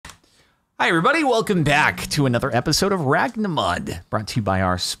Hi, everybody. Welcome back to another episode of Ragnamod, brought to you by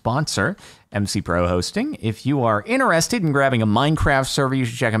our sponsor, MC Pro Hosting. If you are interested in grabbing a Minecraft server, you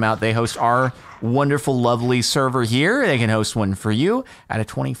should check them out. They host our wonderful, lovely server here. They can host one for you at a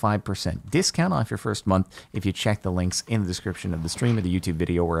 25% discount off your first month if you check the links in the description of the stream or the YouTube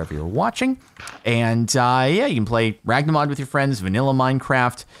video, wherever you're watching. And yeah, you can play Ragnamod with your friends, vanilla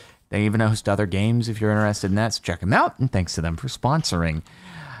Minecraft. They even host other games if you're interested in that, so check them out. And thanks to them for sponsoring.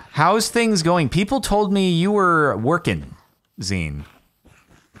 How's things going? People told me you were working, Zine.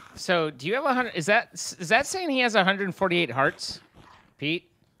 So, do you have 100? Is that saying he has 148 hearts,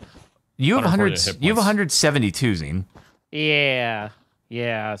 Pete? You have 100. You have 172, Zine. Yeah.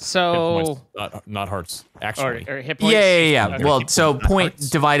 So, not hearts, actually. Or hit points. Yeah. Okay. Well, so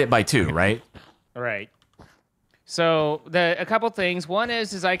divide it by 2, right? Right. So, a couple things. One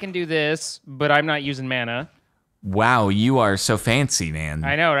is I can do this, but I'm not using mana. Wow, you are so fancy, man.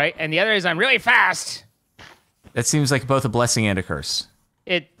 I know, right? And the other is I'm really fast. That seems like both a blessing and a curse.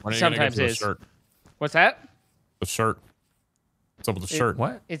 It sometimes is. Shirt? What's that? The shirt. What's up with the shirt?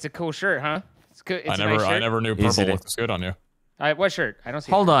 What? It's a cool shirt, huh? It's good. It's I never knew purple looked this good on you. What shirt? I don't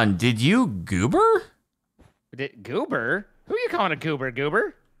see. Hold on. Did you goober? Goober? Who are you calling a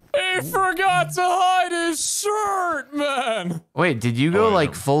goober? He forgot to hide his shirt, man. Wait, did you go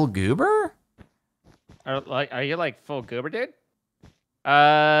like full goober? Are you like full goober, dude?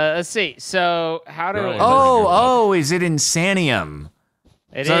 Let's see. So how do? Is it Insanium?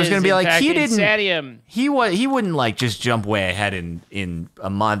 I was gonna be like, he didn't. Insanium. He wouldn't like just jump way ahead in a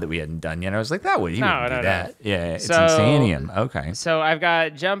mod that we hadn't done yet. I was like, he wouldn't do that. Yeah, it's Insanium. Okay. So I've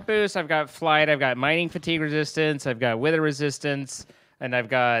got jump boost, I've got flight, I've got mining fatigue resistance, I've got wither resistance, and I've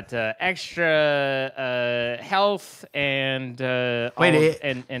got extra health and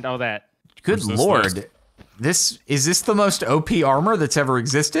all that. Good lord. Is this the most OP armor that's ever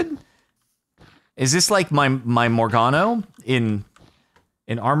existed? Is this like my Morgano in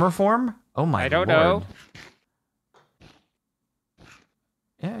armor form? Oh my lord. I don't know.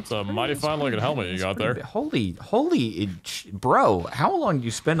 Yeah, it's a mighty fine looking helmet you got there. Holy bro, how long do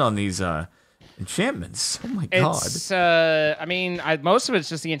you spend on these enchantments? Oh my god. It's I mean, most of it's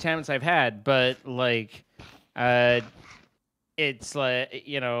just the enchantments I've had, but like it's like,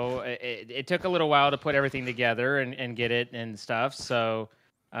 it took a little while to put everything together and get it and stuff. So,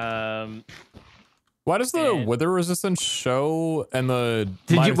 why does the wither resistance show and the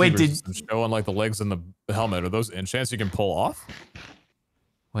resistance show on like the legs and the helmet? Are those enchants you can pull off?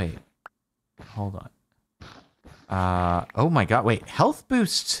 Wait, hold on. Oh my god! Wait, health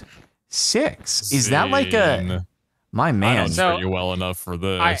boost 6. Is that like a my man? I don't know you well enough for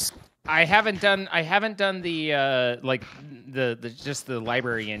this. I haven't done the like just the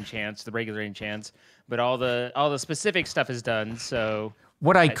library enchants, the regular enchants, but all the specific stuff is done. So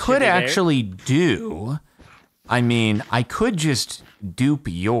what I could actually do, I mean, I could just dupe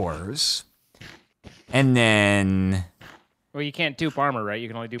yours, and then. Well, you can't dupe armor, right? You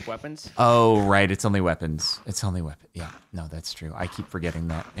can only dupe weapons. Oh, right. It's only weapons. Yeah. No, that's true. I keep forgetting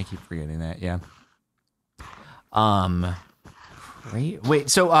that. Yeah. Great. Wait,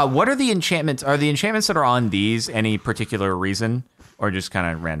 so what are the enchantments? Are the enchantments that are on these any particular reason, or just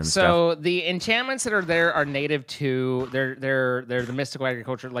kind of random stuff? So the enchantments that are there are native to they're the mystical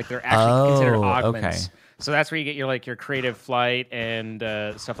agriculture, like they're actually considered augments. Okay. So that's where you get your creative flight and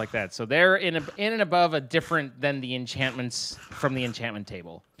stuff like that. So they're in and above a different than the enchantments from the enchantment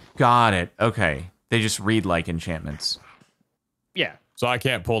table. Got it. Okay, they just read like enchantments. Yeah. So I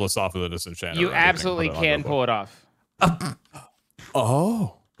can't pull this off of the disenchanter. You absolutely can pull it off.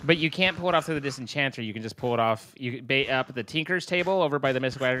 Oh. But you can't pull it off through the disenchanter. You can just pull it off. Up at the Tinker's table over by the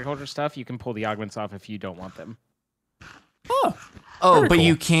mystical agriculture stuff, you can pull the augments off if you don't want them. Oh, but cool.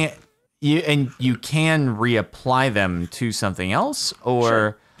 You can't. You can reapply them to something else,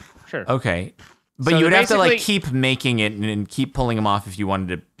 or sure. Okay, but so you would have to like keep making it and keep pulling them off if you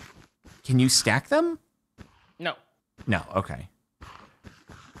wanted to. Can you stack them? No. Okay.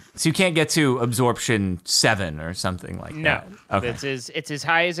 So you can't get to absorption 7 or something like that. No, okay. It's as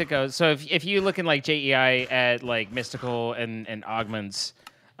high as it goes. So if you look in like JEI at like mystical and augments,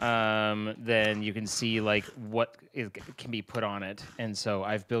 then you can see like what can be put on it. And so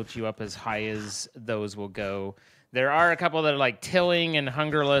I've built you up as high as those will go. There are a couple that are like tilling and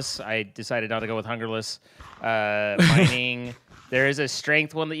hungerless. I decided not to go with hungerless. Mining. There is a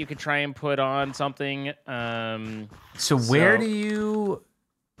strength one that you could try and put on something. So where do you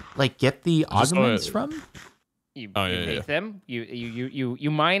like get the augments from? You make them.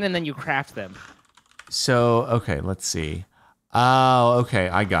 You mine and then you craft them. So okay, let's see. Oh, okay,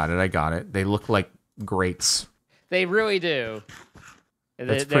 I got it. They look like grates. They really do.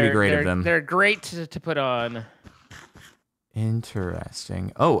 That's pretty great of them. They're great to put on.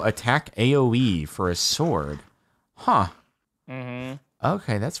 Interesting. Oh, attack AoE for a sword. Huh. Mm-hmm.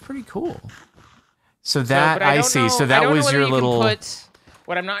 Okay, that's pretty cool. So that I see. So that was your little.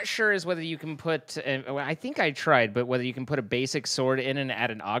 What I'm not sure is whether you can put. I think I tried, but whether you can put a basic sword in and add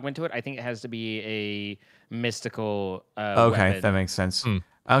an augment to it. I think it has to be a mystical. Okay, weapon. That makes sense.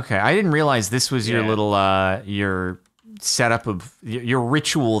 Okay, I didn't realize this was your little your setup of your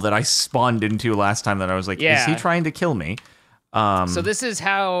ritual that I spawned into last time. That I was like, is he trying to kill me? So this is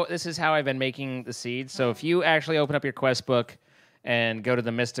how I've been making the seeds. So if you actually open up your quest book and go to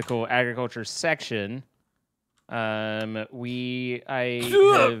the mystical agriculture section, I have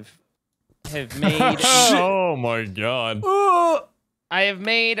made. Oh my god! I have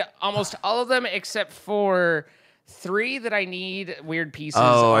made almost all of them except for 3 that I need weird pieces.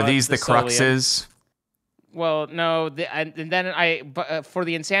 Oh, are these the cruxes? Well, no. And then for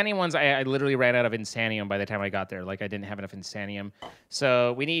the Insanium ones, I literally ran out of Insanium by the time I got there. Like, I didn't have enough Insanium.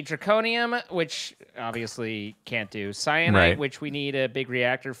 So we need Draconium, which obviously can't do. Cyanite, which we need a big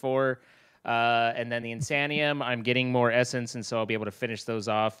reactor for. And then the Insanium, I'm getting more essence, and so I'll be able to finish those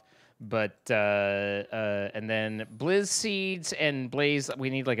off. But, and then Blizz Seeds and Blaze, we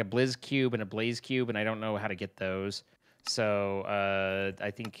need like a Blizz Cube and a Blaze Cube, and I don't know how to get those. So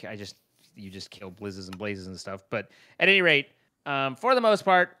I think you just kill blizzes and blazes and stuff. But at any rate, for the most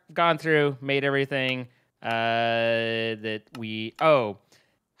part, gone through, made everything that we... Oh,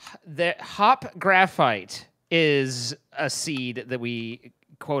 the hop graphite is a seed that we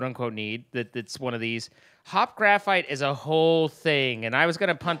quote-unquote need. That's one of these. Hop graphite is a whole thing, and I was going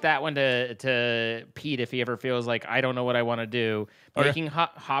to punt that one to Pete if he ever feels like I don't know what I want to do. Okay. Making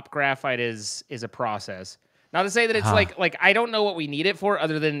hop graphite is a process. Not to say that it's like I don't know what we need it for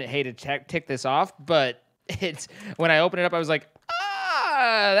other than, hey, to tick this off. But it's when I opened it up, I was like,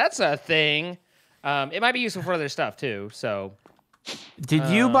 that's a thing. It might be useful for other stuff, too. So, did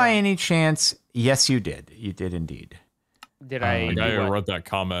you by any chance? Yes, you did. You did indeed. Did I? The guy who wrote that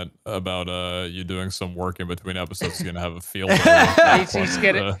comment about you doing some work in between episodes is going to have a field day. He's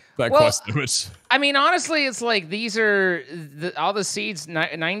getting that quest image. I mean, honestly, it's like these are all the seeds.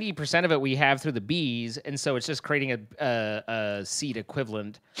 90% of it we have through the bees, and so it's just creating a seed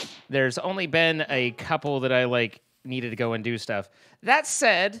equivalent. There's only been a couple that I needed to go and do stuff. That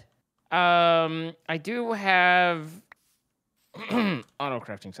said, I do have auto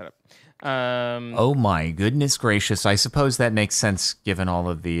crafting setup. Oh my goodness gracious! I suppose that makes sense given all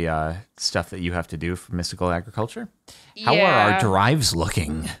of the stuff that you have to do for mystical agriculture. How are our drives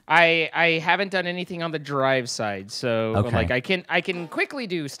looking? I haven't done anything on the drive side, so I can quickly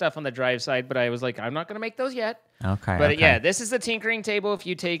do stuff on the drive side, but I was like, I'm not gonna make those yet. Okay. But yeah, this is the tinkering table. If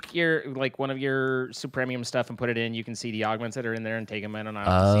you take your one of your Supremium stuff and put it in, you can see the augments that are in there and take them in and out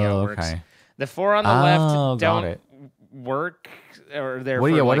and see how it works. The 4 on the left don't work, or they're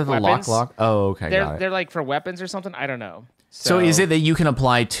what are the weapons. lock? Oh, okay. They're like for weapons or something. I don't know. So is it that you can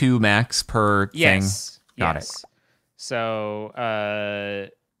apply 2 max per thing? Got it. So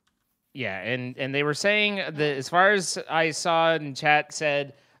yeah, and they were saying that as far as I saw in chat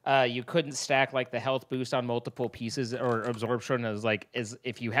said you couldn't stack like the health boost on multiple pieces or absorption is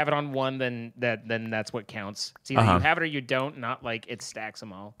if you have it on one, then that's what counts. It's either you have it or you don't, not like it stacks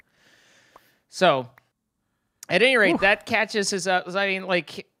them all. So at any rate, that catches us up. I mean,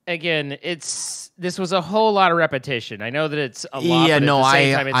 again, this was a whole lot of repetition. I know that it's a lot. Yeah, but no, at the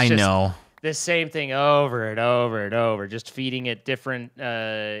same time, it's I just know the same thing over and over and over, just feeding it different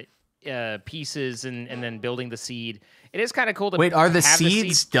pieces and then building the seed. It is kind of cool to wait. Are the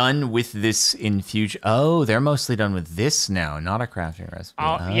seeds done with this infusion? Oh, they're mostly done with this now, not a crafting recipe.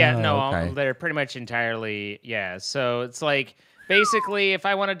 Okay. They're pretty much entirely So it's like. Basically, if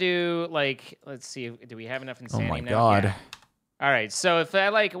I want to do let's see, do we have enough Insanity now? Oh my god! Yeah. All right, so if I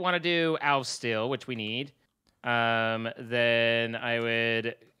want to do Alf Steel, which we need, then I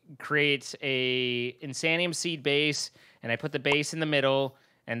would create a Insanium seed base, and I put the base in the middle,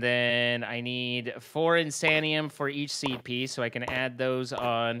 and then I need 4 Insanium for each seed piece, so I can add those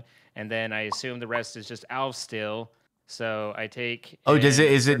on, and then I assume the rest is just Alf Steel. So I take. Oh, is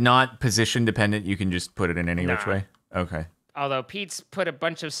it not position dependent? You can just put it in any which way. Okay. Although Pete's put a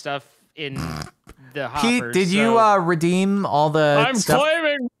bunch of stuff in the hoppers. Pete, did you redeem all the I'm stuff?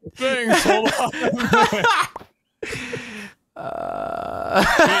 claiming things. Hold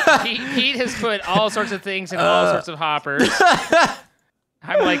on. Pete has put all sorts of things in all sorts of hoppers.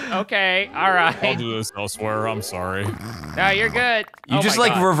 I'm like, okay, all right. I'll do this elsewhere. I'm sorry. No, you're good. You just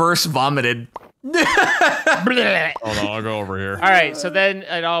reverse vomited. Hold on, I'll go over here. All right, so then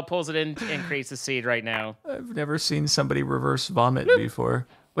it all pulls it in and creates the seed right now. I've never seen somebody reverse vomit before.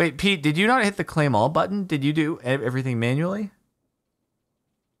 Wait, Pete, did you not hit the claim all button? Did you do everything manually?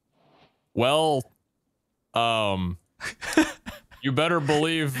 Well, you better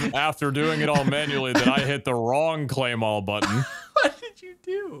believe after doing it all manually that I hit the wrong claim all button. What did you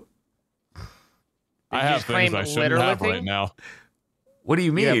do? I have things I shouldn't have right now. What do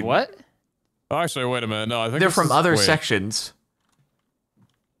you mean? You have what? Oh, actually, wait a minute. No, I think they're from other sections.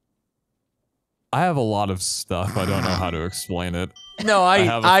 I have a lot of stuff. I don't know how to explain it. No, I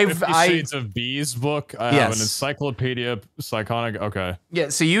have a 50 Shades of Bees book. I have an encyclopedia psychonic. Okay. Yeah,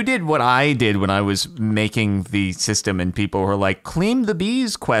 so you did what I did when I was making the system, and people were like, claim the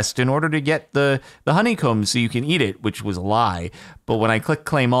bees quest in order to get the honeycomb so you can eat it, which was a lie. But when I clicked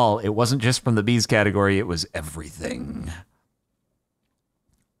claim all, it wasn't just from the bees category, it was everything.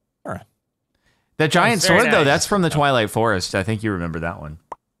 All right. That giant sword, though, that's from the Twilight Forest. I think you remember that one.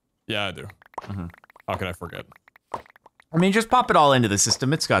 Yeah, I do. Mm-hmm. How could I forget? I mean, just pop it all into the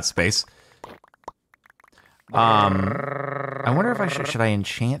system. It's got space. I wonder if I should I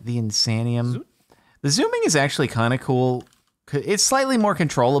enchant the Insanium? The zooming is actually kind of cool. It's slightly more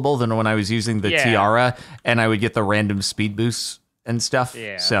controllable than when I was using the Tiara, and I would get the random speed boosts and stuff.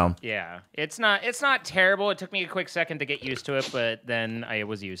 Yeah. So yeah, it's not terrible. It took me a quick second to get used to it, but then I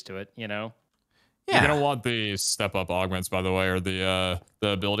was used to it. You know. Yeah. You're gonna want the step up augments, by the way, or the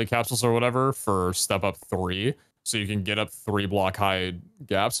ability capsules or whatever for step up 3. So you can get up 3 block high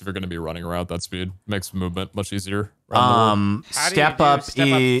gaps if you're going to be running around that speed. Makes movement much easier. Step up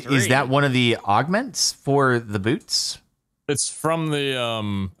is that one of the augments for the boots? It's from the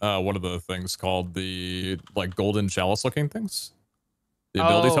what are the things called? The like golden chalice looking things. The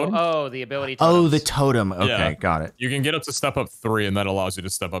ability totem? Oh, the ability totem. Oh, the totem. Okay, yeah. Got it. You can get up to step up 3, and that allows you to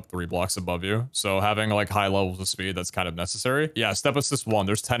step up 3 blocks above you. So having like high levels of speed, that's kind of necessary. Yeah, step assist 1.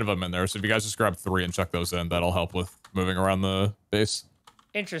 There's 10 of them in there. So if you guys just grab 3 and chuck those in, that'll help with moving around the base.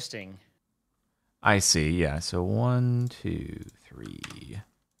 Interesting. I see. Yeah. So 1, 2, 3.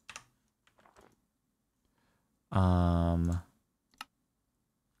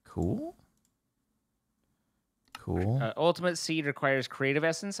 Cool. Cool. Ultimate Seed requires Creative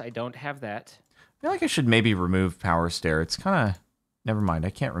Essence. I don't have that. I feel like I should maybe remove Power Stare. It's kind of... Never mind.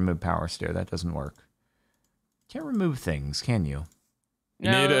 I can't remove Power Stare. That doesn't work. Can't remove things, can you? You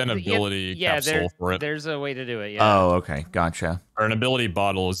need an ability capsule for it. There's a way to do it, yeah. Oh, okay. Gotcha. Or an ability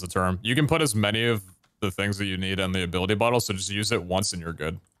bottle is the term. You can put as many of the things that you need in the ability bottle, so just use it once and you're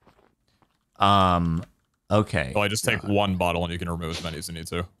good. Okay. So I just take 1 bottle and you can remove as many as you need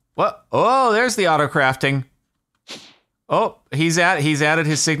to. What? Oh, there's the auto crafting. Oh, he's added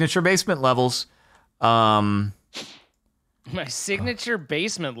his signature basement levels. My signature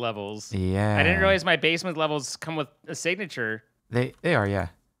basement levels. Yeah. I didn't realize my basement levels come with a signature. They are, yeah.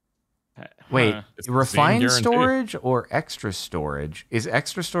 Wait, refined storage or extra storage? Is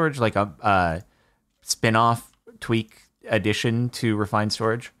extra storage like a spin-off tweak addition to refined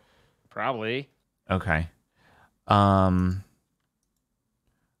storage? Probably. Okay. All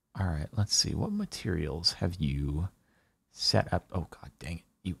right, let's see. What materials have you set up? Oh, God dang it.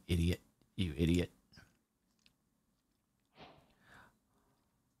 You idiot. You idiot.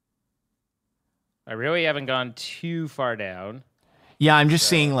 I really haven't gone too far down. Yeah, I'm just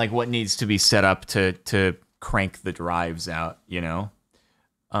seeing like what needs to be set up to crank the drives out, you know?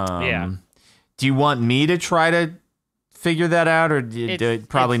 Yeah. Do you want me to try to figure that out, or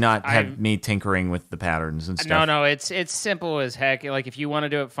probably not have me tinkering with the patterns and stuff? No, it's simple as heck. Like, if you want to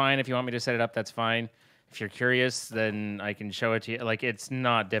do it, fine. If you want me to set it up, that's fine. If you're curious, then I can show it to you. Like, it's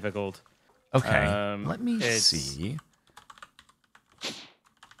not difficult. Okay, let me see.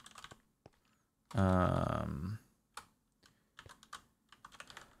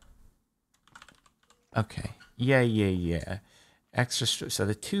 Okay. Yeah. Extra. So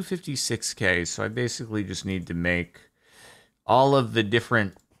the 256K. So I basically just need to make all of the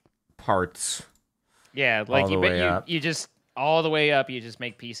different parts. Yeah, like you just all the way up. You just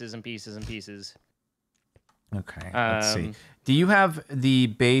make pieces and pieces and pieces. Okay. Let's see. Do you have the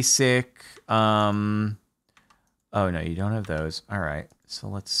basic? Oh no, you don't have those. All right. So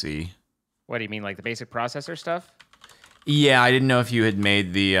let's see. What do you mean, like the basic processor stuff? Yeah, I didn't know if you had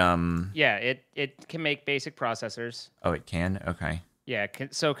made the Yeah, it can make basic processors. Oh, it can? Okay. Yeah,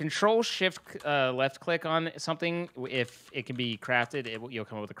 so Control Shift left click on something. If it can be crafted, you'll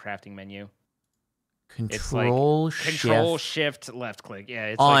come up with a crafting menu. Control Shift left click. Yeah,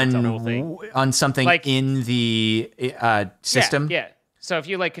 it's on like it's a whole thing. On something like, in the system. Yeah. So if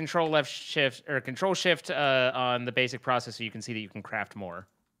you like Control Shift on the basic processor, you can see that you can craft more.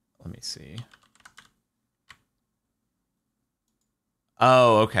 Let me see.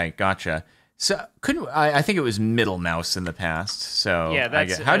 Oh, okay, gotcha. So couldn't I think it was middle mouse in the past. So Yeah,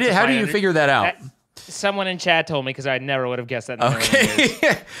 that's how do you figure that out? Someone in chat told me because I never would have guessed that. In a million years.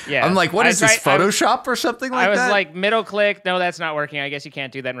 Okay. Yeah. I'm like, what is this, Photoshop or something like that? I was like, middle click. No, that's not working. I guess you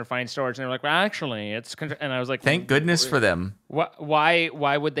can't do that in refined storage. And they're like, well, actually, it's. And I was like, thank goodness for them. Why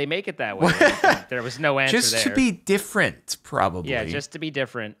would they make it that way? There was no answer just there. to be different, probably. Yeah, just to be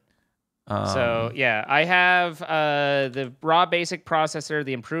different. So yeah, I have the raw basic processor,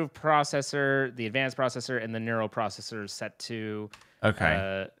 the improved processor, the advanced processor, and the neural processor set to.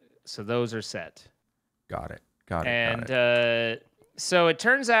 Okay. So those are set. Got it. And so it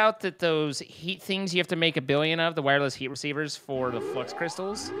turns out that those heat things you have to make 1 billion of, the wireless heat receivers for the flux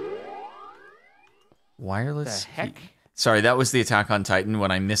crystals. Wireless the heck? heat. Sorry, that was the Attack on Titan.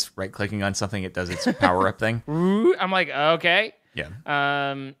 When I miss right-clicking on something, it does its power-up thing. I'm like, okay.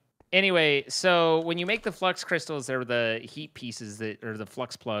 Yeah. Anyway, so when you make the flux crystals, they're the heat pieces that or the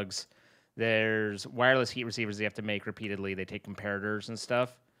flux plugs. There's wireless heat receivers you have to make repeatedly. They take comparators and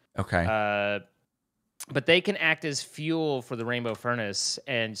stuff. Okay. But they can act as fuel for the rainbow furnace,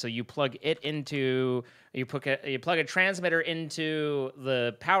 and so you plug it into you plug a transmitter into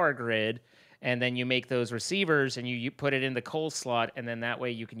the power grid, and then you make those receivers, and you put it in the coal slot, and then that way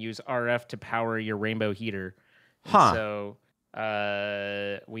you can use RF to power your rainbow heater. Huh. So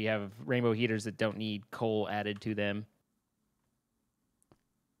we have rainbow heaters that don't need coal added to them.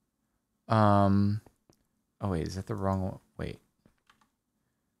 Oh wait, is that the wrong one? Wait.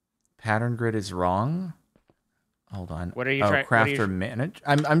 Pattern grid is wrong. Hold on. What are you trying? Crafter manage.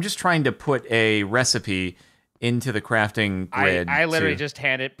 I'm just trying to put a recipe into the crafting grid. I literally just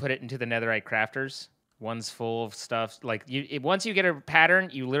put it into the netherite crafters. One's full of stuff. Like once you get a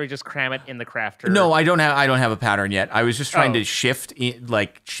pattern, you literally just cram it in the crafter. No, I don't have a pattern yet. I was just trying to shift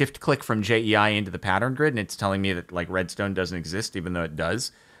click from JEI into the pattern grid, and it's telling me that like redstone doesn't exist, even though it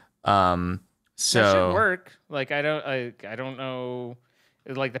does. So that should work. Like I don't know.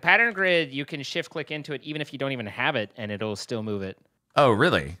 Like the pattern grid, you can shift click into it even if you don't even have it, and it'll still move it. Oh,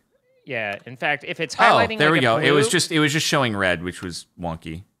 really? Yeah. In fact, if it's highlighting, there we go. Blue, it was just showing red, which was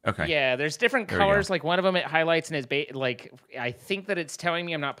wonky. Okay. Yeah, there's different colors. Like one of them, it highlights and is like I think that it's telling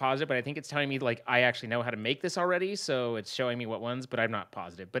me, I'm not positive, but I think it's telling me like I actually know how to make this already, so it's showing me what ones, but I'm not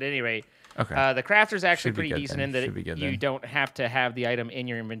positive. But at any rate, the crafter's actually pretty decent in that you don't have to have the item in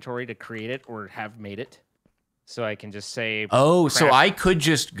your inventory to create it or have made it. So I can just say. Oh, so I can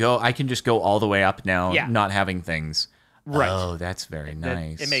just go all the way up now, not having things. Right. Oh, that's very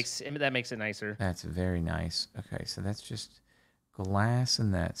nice. That makes it nicer. That's very nice. Okay, so that's just glass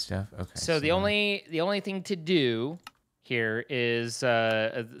and that stuff. Okay. So the only thing to do here is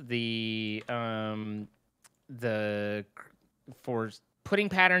for putting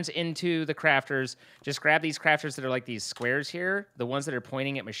patterns into the crafters. Just grab these crafters that are like these squares here, the ones that are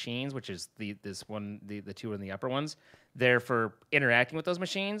pointing at machines, which is the two in the upper ones. They're for interacting with those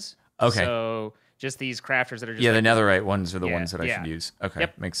machines. Okay. So just these crafters that are just the netherite ones are the ones that I should use. Okay,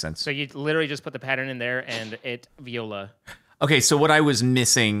 yep. Makes sense. So you literally just put the pattern in there and it viola. Okay, so what I was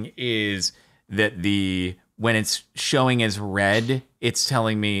missing is that when it's showing as red, it's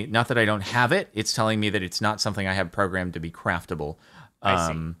telling me not that I don't have it. It's telling me that it's not something I have programmed to be craftable.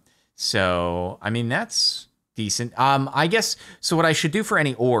 I see. So I mean that's decent. I guess so. What I should do for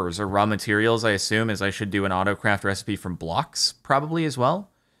any ores or raw materials, I assume, is I should do an auto craft recipe from blocks, probably as well.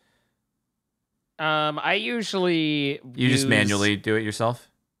 I usually just manually do it yourself.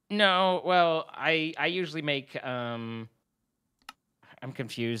 No, well, I usually make. I'm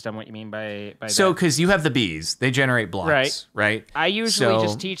confused on what you mean by so because you have the bees, they generate blocks, right? I usually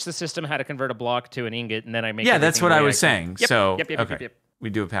just teach the system how to convert a block to an ingot, and then I make. Yeah, that's what I was saying. Yep, so yep.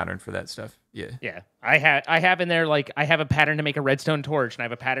 We do a pattern for that stuff. Yeah. Yeah, I have in there like I have a pattern to make a redstone torch, and I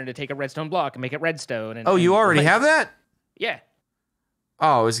have a pattern to take a redstone block and make it redstone. And, you already have that? Yeah.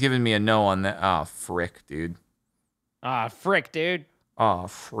 Oh, it was giving me a no on that. Oh, frick, dude. Frick, dude. Oh,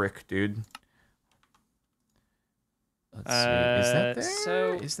 frick, dude. Let's see. Is that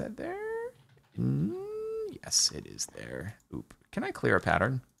there? Is that there? Yes, it is there. Oop. Can I clear a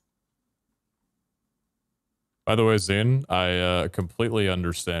pattern? By the way, Zane, I completely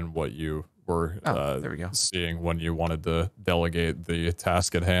understand what you were there we go. seeing when you wanted to delegate the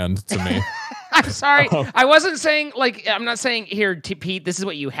task at hand to me. I'm sorry. I wasn't saying, like, I'm not saying, here, Pete, this is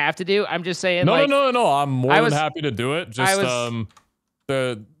what you have to do. I'm just saying, no. I'm more than happy to do it. Just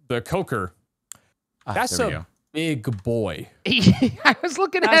the coker. That's a big boy. I was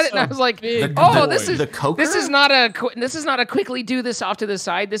looking at it and I was like, this is the coker? This is not a quickly do this off to the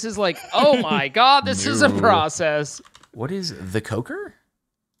side. This is like, oh my god, this is a process. What is the coker?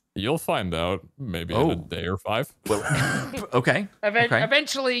 You'll find out maybe in a day or 5. Well, okay.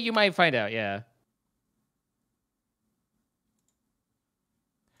 Eventually, you might find out. Yeah.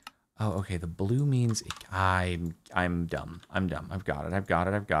 Oh, okay. The blue means I'm dumb. I'm dumb. I've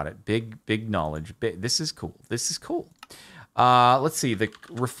got it. Big knowledge. This is cool. Let's see. The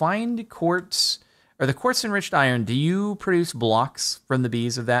refined quartz or the quartz enriched iron. Do you produce blocks from the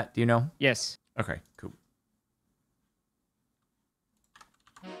bees of that? Do you know? Yes. Okay, cool.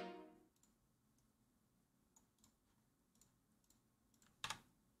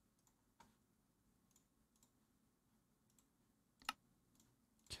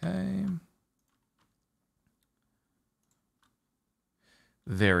 Okay.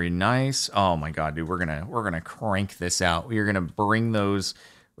 Very nice. Oh my god, dude, we're gonna crank this out. We're gonna bring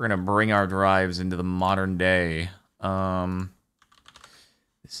our drives into the modern day.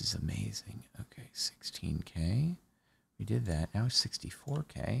 This is amazing. Okay, 16K. We did that. Now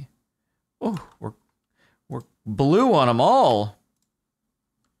 64K. Oh, we're blue on them all.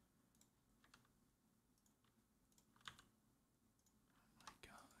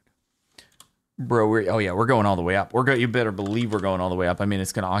 Bro, we're going all the way up. You better believe we're going all the way up. I mean,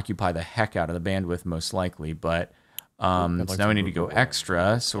 it's going to occupy the heck out of the bandwidth most likely, but so now we need to go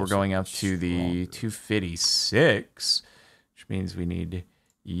extra. So we're going up to the 256, which means we need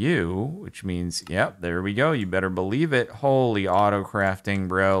you, which means, yep, there we go. You better believe it. Holy auto crafting,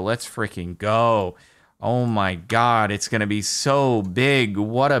 bro. Let's freaking go. Oh my God, it's going to be so big.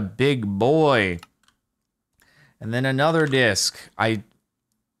 What a big boy. And then another disc. I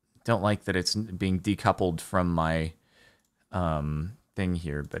don't like that it's being decoupled from my thing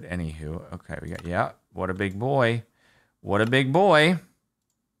here, but anywho, okay, we got, yeah, what a big boy. What a big boy.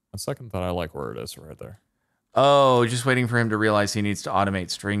 A second thought, I like where it is right there. Oh, just waiting for him to realize he needs to automate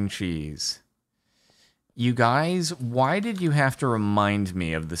string cheese. You guys, why did you have to remind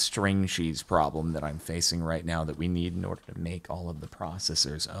me of the string cheese problem that I'm facing right now that we need in order to make all of the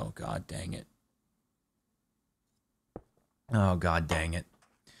processors? Oh, god dang it. Oh, god dang it.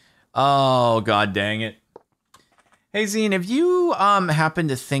 Oh, god dang it. Hey, Zine, have you happened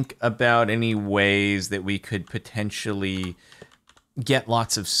to think about any ways that we could potentially get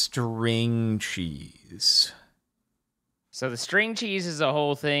lots of string cheese? So the string cheese is a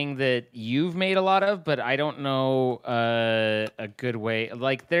whole thing that you've made a lot of, but I don't know a good way.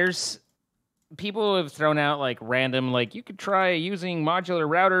 Like, there's people who have thrown out like random, like you could try using modular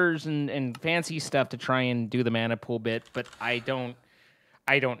routers and fancy stuff to try and do the mana pool bit, but I don't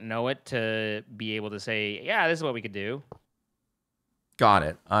know it to be able to say, yeah, this is what we could do. Got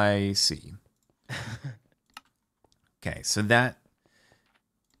it. I see. Okay, so that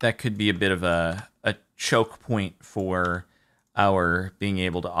could be a bit of a choke point for our being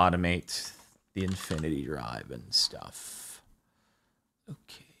able to automate the infinity drive and stuff.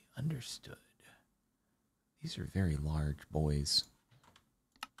 Okay, understood. These are very large boys.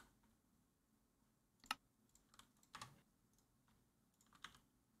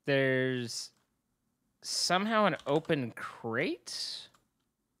 There's somehow an open crate.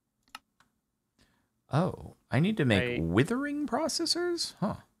 Oh, I need to make withering processors?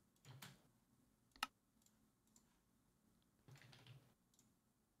 Huh.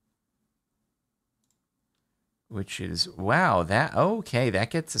 Which is, wow, that, okay, that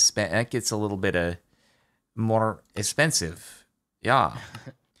gets a little bit more expensive. Yeah.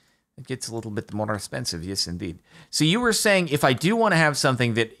 It gets a little bit more expensive, yes, indeed. So you were saying if I do want to have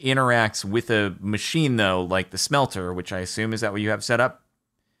something that interacts with a machine, though, like the smelter, which I assume is that what you have set up,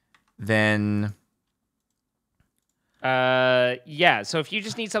 then... yeah, so if you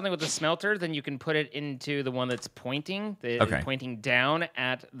just need something with the smelter, then you can put it into the one that's pointing, pointing down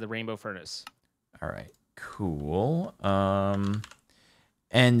at the rainbow furnace. All right, cool.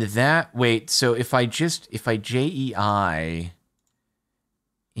 And that, wait, so if I JEI...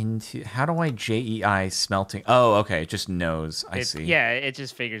 into, how do I JEI smelting? Oh, okay, it just knows. I see. Yeah, it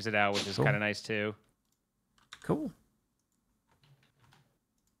just figures it out, which is kind of nice too. Cool.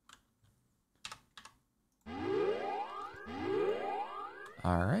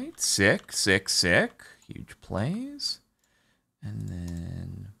 All right, sick. Huge plays. And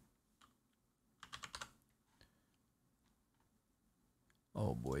then...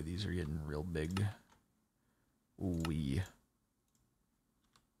 oh boy, these are getting real big. Wee.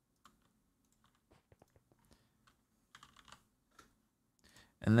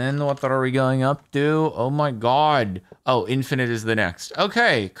 And then what are we going up to? Oh my god. Oh, infinite is the next.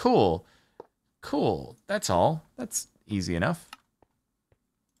 Okay, cool. Cool. That's all. That's easy enough.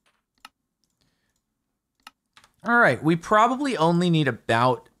 All right, we probably only need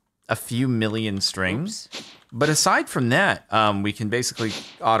about a few million strings. But aside from that, we can basically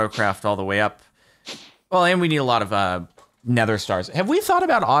autocraft all the way up. Well, and we need a lot of nether stars. Have we thought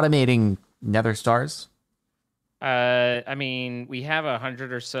about automating nether stars? I mean, we have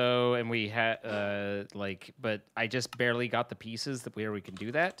 100 or so, and we had but I just barely got the pieces where we can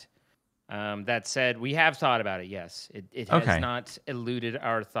do that. That said, we have thought about it. Yes, it has not eluded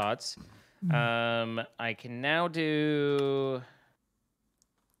our thoughts. I can now do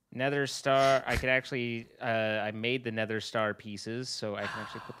nether star. I could actually, I made the nether star pieces, so I can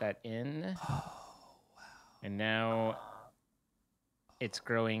actually put that in. Oh, wow! And now it's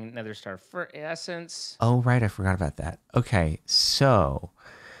growing nether star for essence. Oh, right. I forgot about that. Okay. So,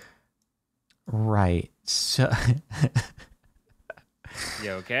 right. So,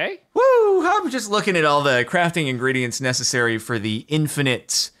 you okay? Woo! I'm just looking at all the crafting ingredients necessary for the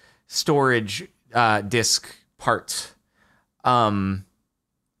infinite storage disk part.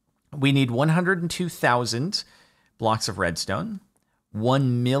 We need 102,000 blocks of redstone,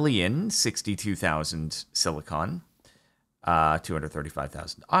 1,062,000 silicon,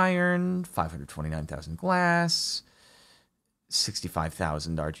 235,000 iron, 529,000 glass,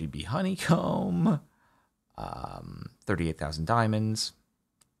 65,000 RGB honeycomb, 38,000 diamonds,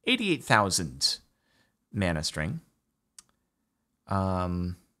 88,000 mana string. Yeah,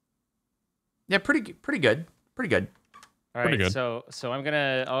 pretty good. Pretty good. All right, so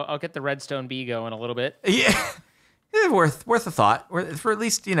I'll get the redstone bee going a little bit. Yeah, worth a thought. For at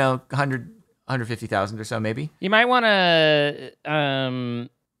least 150,000 or so, maybe. You might want to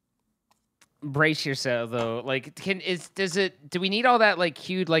brace yourself though. Like, do we need all that like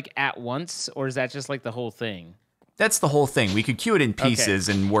queued like at once, or is that just like the whole thing? That's the whole thing. We could queue it in pieces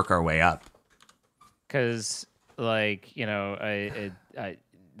and work our way up. Because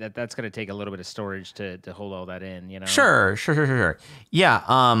that's going to take a little bit of storage to hold all that in, Sure. Yeah.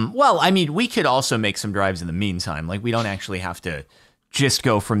 Well, I mean, we could also make some drives in the meantime. Like, we don't actually have to just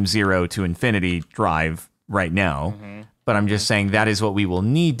go from 0 to infinity drive right now. Mm-hmm. But I'm just saying that is what we will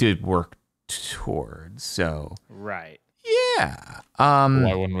need to work towards. So. Right. Yeah.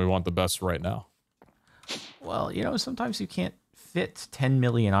 Why wouldn't we want the best right now? Well, sometimes you can't fit 10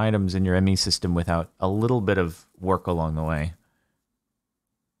 million items in your ME system without a little bit of work along the way.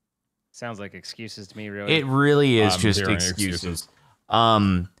 Sounds like excuses to me, really. It really is just excuses.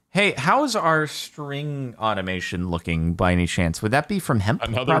 Hey, how's our string automation looking by any chance? Would that be from hemp?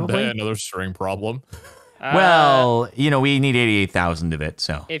 Another probably? day, another string problem. Well, we need 88,000 of it,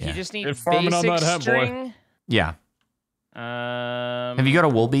 so. If you just need basic basic hemp, string. boy. Yeah. Have you got a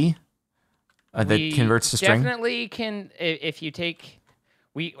wool bee that converts to string? Definitely can, if you take...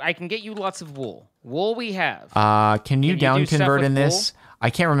 I can get you lots of wool. Wool we have. Can you down convert in this? Wool? I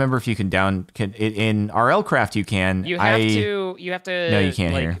can't remember if you can in RLcraft you can. You have to. No, you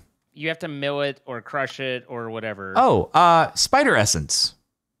can't here. You have to mill it or crush it or whatever. Oh, spider essence.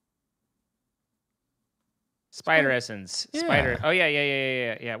 Spider essence. Yeah. Spider. Oh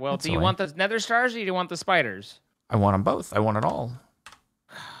yeah. Well, do you want the nether stars or do you want the spiders? I want them both. I want it all.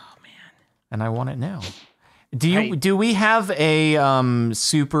 Oh man. And I want it now. Do we have a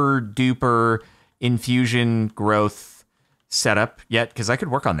super duper infusion growth setup yet? Because I could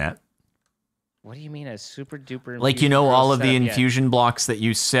work on that. What do you mean a super duper? Like, all of the infusion blocks that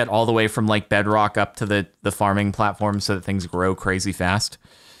you set all the way from like bedrock up to the farming platform so that things grow crazy fast?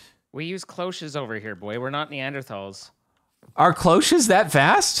 We use cloches over here, boy. We're not Neanderthals. Are cloches that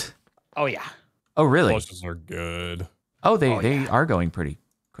fast? Oh yeah. Oh really? Cloches are good. Oh, they are going pretty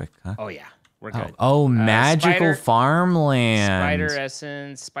quick, huh? Oh yeah. We're good. Oh, magical farmland. Spider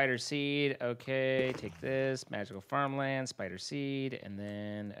essence, spider seed. Okay, take this. Magical farmland, spider seed. And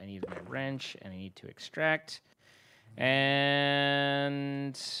then I need my wrench, and I need to extract.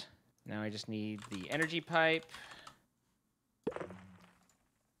 And now I just need the energy pipe.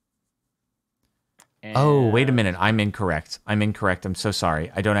 And oh, wait a minute. I'm incorrect. I'm so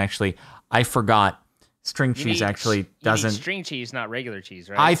sorry. I forgot. String cheese actually doesn't. You need string cheese, not regular cheese,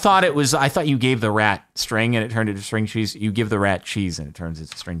 right? I thought you gave the rat string and it turned into string cheese. You give the rat cheese and it turns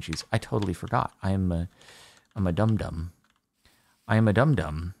into string cheese. I totally forgot. I'm a dum dum. I am a dum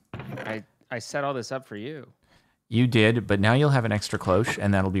dum. I set all this up for you. You did, but now you'll have an extra cloche,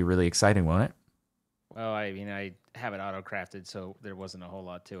 and that'll be really exciting, won't it? Well, I mean, I have it auto crafted, so there wasn't a whole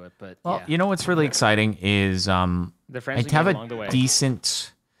lot to it. But well, yeah. What's really exciting is the friends I have along the way. I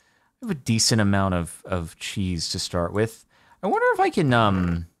have a decent amount of cheese to start with. I wonder if I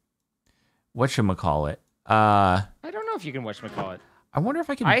can whatchamacallit? I don't know if you can whatchamacallit. I wonder if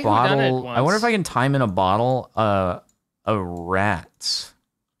I can Done it once. I wonder if I can time in a bottle a rat.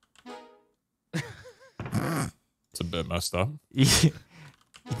 It's a bit messed up. You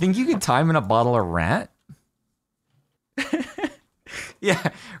think you could time in a bottle a rat? Yeah,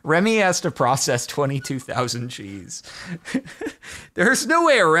 Remy has to process 22,000 cheese. There's no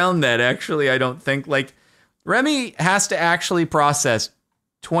way around that, actually, I don't think. Like, Remy has to actually process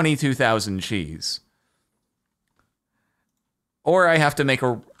 22,000 cheese. Or I have to make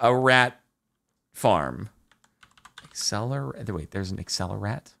a rat farm. Wait, there's an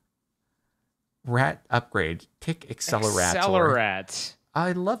Accelerate? Rat upgrade. Tick Accelerate. Accelerate.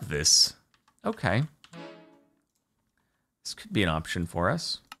 I love this. Okay. This could be an option for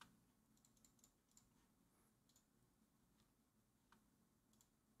us.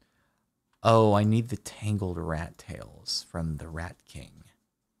 Oh, I need the tangled rat tails from the Rat King.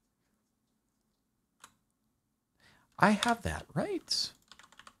 I have that, right?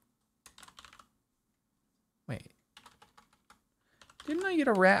 Wait. Didn't I get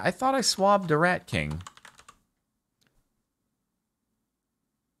a rat? I thought I swabbed a Rat King.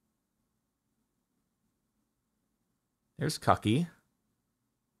 There's Cucky.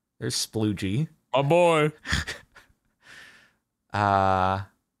 There's Sploogie. My boy.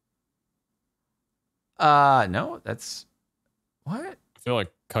 No, that's... What? I feel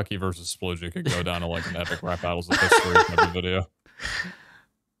like Cucky versus Sploogie could go down to like an epic rap battles of history in every video.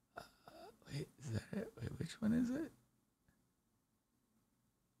 Wait, is that it? Wait, which one is it?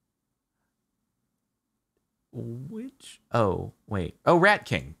 Which? Oh, wait. Oh, Rat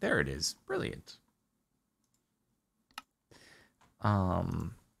King. There it is. Brilliant.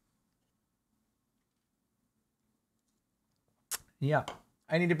 Yeah.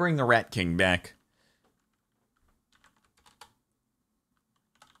 I need to bring the Rat King back.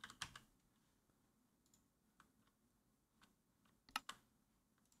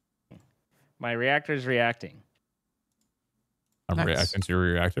 My reactor's reacting. I'm Nice. reacting to your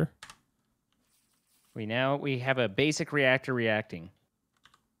reactor. We have a basic reactor reacting.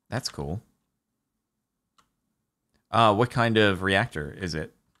 That's cool. What kind of reactor is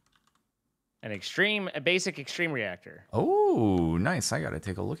it? A basic extreme reactor. Oh, nice. I got to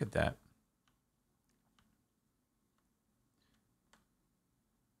take a look at that.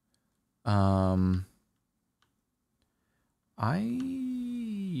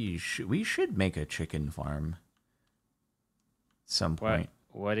 We should make a chicken farm at some point.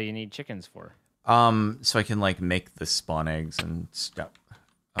 What do you need chickens for? So I can like make the spawn eggs and stuff.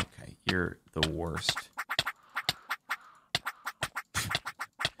 Okay, you're the worst.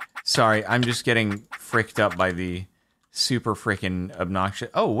 Sorry, I'm just getting fricked up by the super frickin' obnoxious.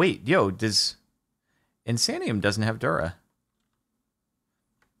 Oh wait, Insanium doesn't have Dura.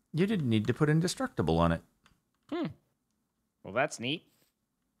 You didn't need to put Indestructible on it. Well, that's neat.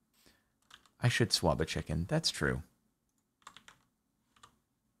 I should swab a chicken. That's true.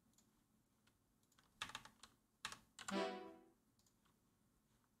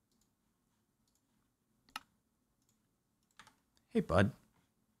 Hey, bud.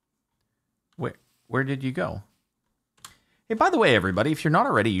 Where did you go? Hey, by the way, everybody, if you're not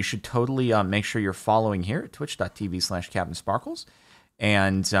already, you should totally make sure you're following here at twitch.tv/CaptainSparkles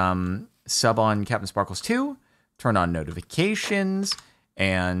and sub on Captain Sparkles 2, turn on notifications,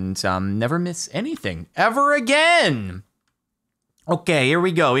 and never miss anything ever again. Okay, here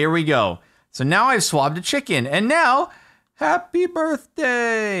we go. So now I've swabbed a chicken, and now, happy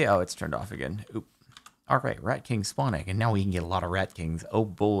birthday. Oh, it's turned off again. Oop. All right, Rat King spawn egg, and now we can get a lot of Rat Kings. Oh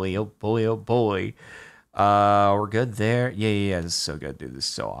boy. We're good there. Yeah, this is so good, dude. This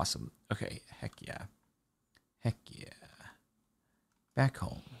is so awesome. Okay, heck yeah. Back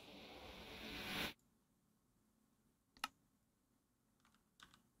home.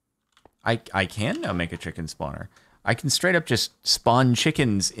 I can now make a chicken spawner. I can straight up just spawn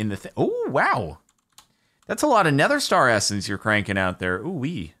chickens in the thing. Oh, wow. That's a lot of Nether Star essence you're cranking out there.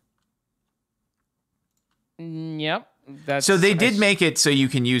 Ooh-wee. Yep. So they did make it so you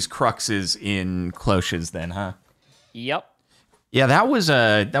can use cruxes in cloches then, huh? Yep. Yeah, that was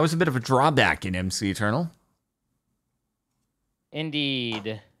a bit of a drawback in MC Eternal.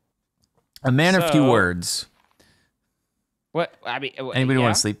 Indeed. A man of few words. What I mean? Anybody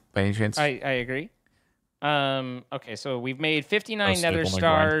want to sleep by any chance? I agree. Okay, so we've made 59 sleep Nether on the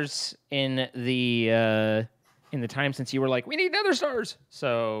stars in the time since you were like, we need Nether stars.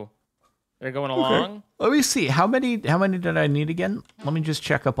 So they're going along. Let me see. How many did I need again? Let me just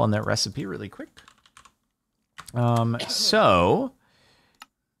check up on that recipe really quick. So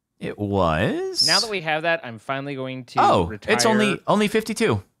it was. Now that we have that, I'm finally going to retire. It's only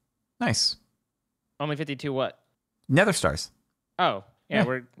 52. Nice. Only 52 what? Nether stars. Oh, yeah.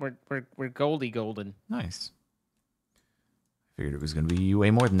 Yeah. We're golden. Nice. I figured it was going to be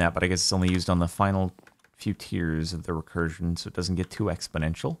way more than that, but I guess it's only used on the final few tiers of the recursion, so it doesn't get too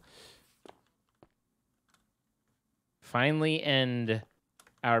exponential. Finally end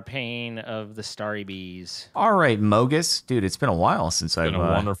our pain of the starry bees. All right, Mogus. Dude, it's been a while since I've... Been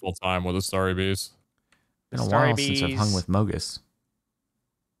a wonderful time with the Starry Bees. Been a while since I've hung with Mogus.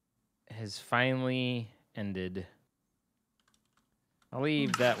 Has finally ended. I'll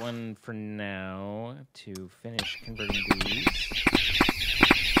leave that one for now to finish converting these.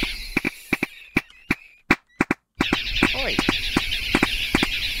 Oi!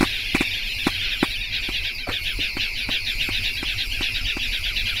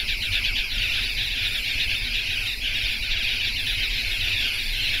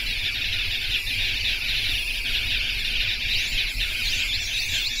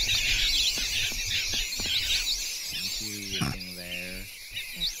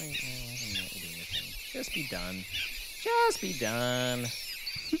 Just be done. Just be done.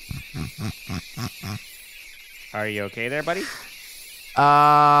 Are you okay there, buddy?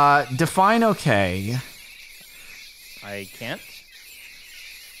 Define okay. I can't.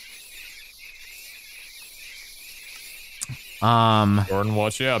 Jordan,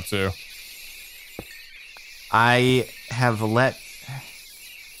 what you up to? I have let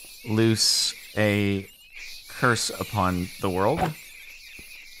loose a curse upon the world.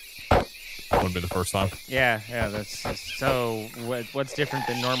 Wouldn't be the first time. Yeah, that's so. What's different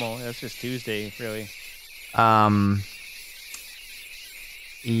than normal? That's just Tuesday, really.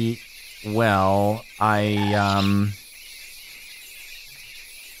 Well,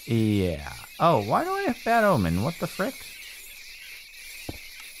 yeah. Oh, why do I have bad omen? What the frick?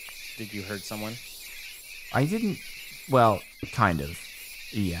 Did you hurt someone? I didn't. Well, kind of.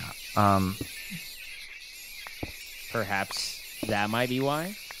 Yeah. Perhaps that might be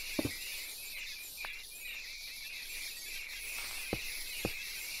why.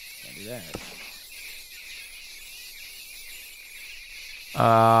 Can't do that.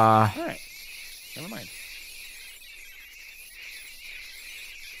 All right. Never mind.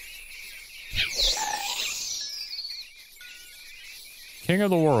 King of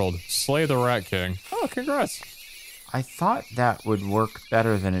the world, slay the Rat King. Oh, congrats. I thought that would work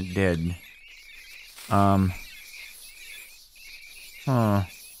better than it did. Huh.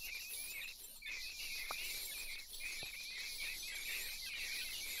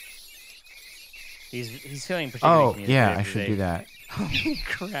 He's feeling particularly. Oh, yeah, I should do that. Holy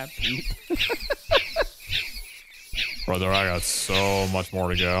crap, Pete. Brother, I got so much more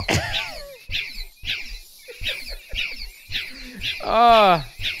to go. I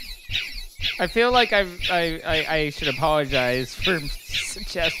feel like I should apologize for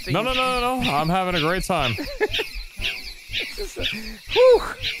suggesting. No. I'm having a great time. Whew.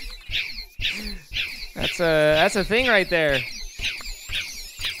 That's a thing right there.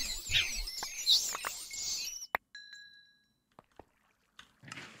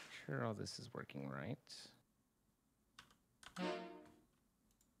 Sure, all this is working right.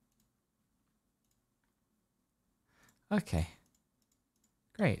 Okay.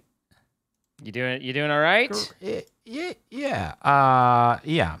 Great. You doing all right? Yeah. Yeah.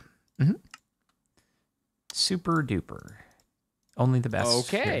 Mm-hmm. Super duper. Only the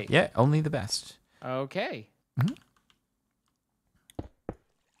best. Okay. Yeah, only the best. Okay. Mm-hmm.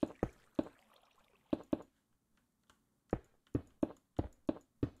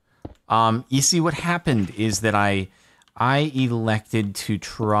 You see, what happened is that I elected to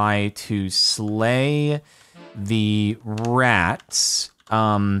try to slay the rats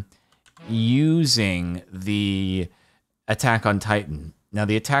using the attack on Titan. Now,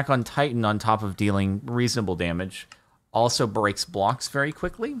 the attack on Titan, on top of dealing reasonable damage, also breaks blocks very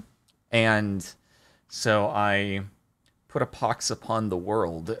quickly. And so I put a pox upon the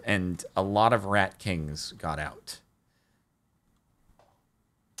world, and a lot of Rat Kings got out.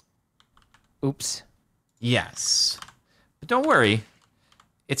 Oops. Yes. But don't worry.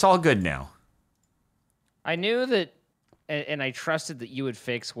 It's all good now. I knew that, and I trusted that you would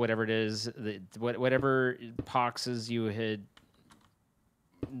fix whatever it is, whatever poxes you had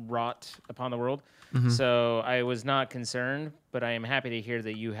wrought upon the world. Mm-hmm. So I was not concerned, but I am happy to hear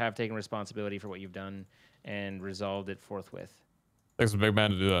that you have taken responsibility for what you've done and resolved it forthwith. Thanks, a big man,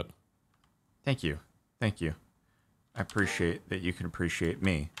 to do that. Thank you. Thank you. I appreciate that you can appreciate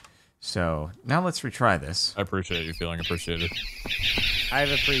me. So now let's retry this. I appreciate you feeling appreciated.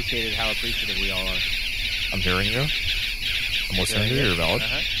 I've appreciated how appreciative we all are. I'm hearing you. I'm listening to you. You're valid.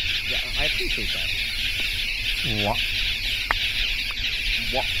 Yeah, I appreciate that. What?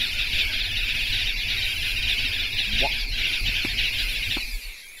 What?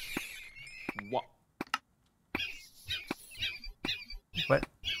 What? What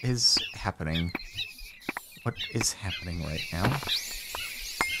is happening? What is happening right now?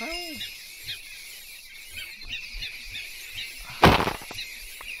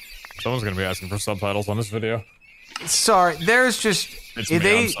 Someone's gonna be asking for subtitles on this video. Sorry, there's just... It's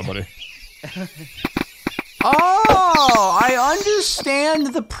me, I'm somebody. Oh, I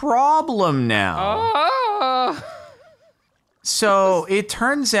understand the problem now. Oh. So it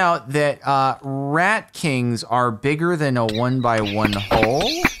turns out that rat kings are bigger than a 1x1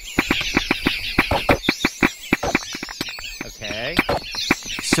 hole. Okay.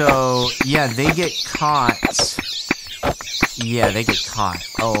 So yeah, they get caught. Yeah, they get caught.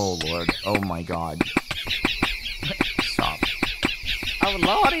 Oh Lord. Oh my God. Stop. Oh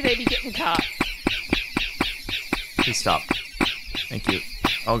lordy, they be getting caught. Please stop. Thank you.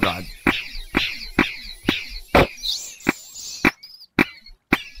 Oh God.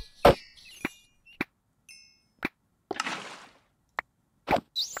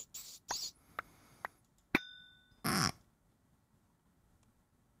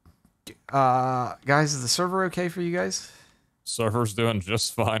 Guys, is the server okay for you guys? Server's doing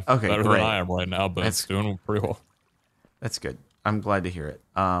just fine. Okay, Better great. than I am right now, but it's doing pretty well. That's good. I'm glad to hear it.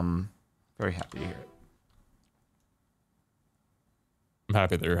 Very happy to hear it. I'm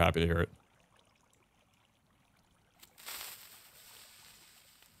happy that you're happy to hear it.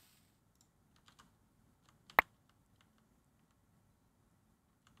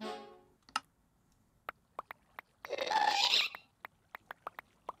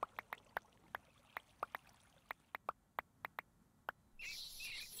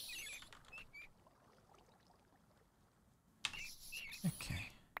 Okay.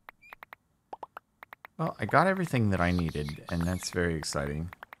 Well, I got everything that I needed, and that's very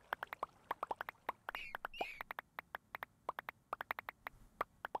exciting.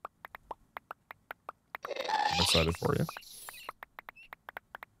 I'm excited for you.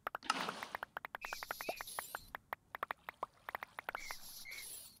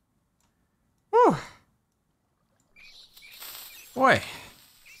 Whew. Boy.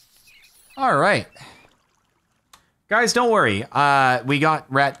 All right. Guys, don't worry. We got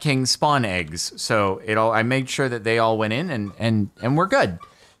Rat King spawn eggs, so I made sure that they all went in, and we're good.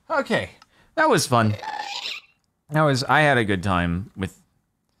 Okay, that was fun. I had a good time with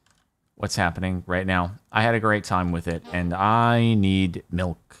what's happening right now. I had a great time with it, and I need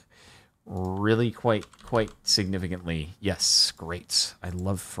milk, really quite significantly. Yes, great. I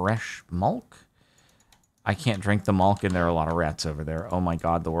love fresh milk. I can't drink the milk, and there are a lot of rats over there. Oh my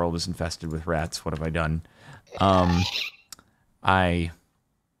God, the world is infested with rats. What have I done?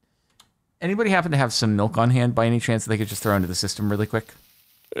 Anybody happen to have some milk on hand by any chance that they could just throw into the system really quick?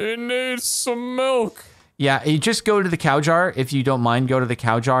 It needs some milk. Yeah, you just go to the cow jar. If you don't mind, go to the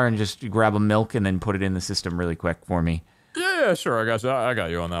cow jar and just grab a milk and then put it in the system really quick for me. Yeah, sure. I got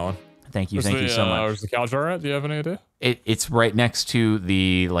you on that one. Thank you. Thank you so much. Where's the cow jar at? Do you have any idea? It's right next to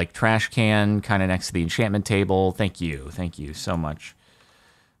the trash can, kind of next to the enchantment table. Thank you so much.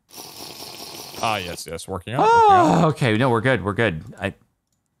 Ah, yes, working out. Oh, okay. No, we're good.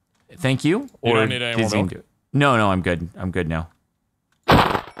 Thank you. You don't need any more milk? No, I'm good. I'm good now.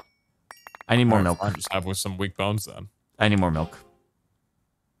 I need more milk. I just have with some weak bones then. I need more milk.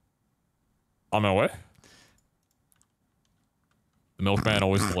 On my way. The milkman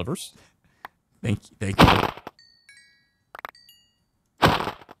always delivers. Thank you.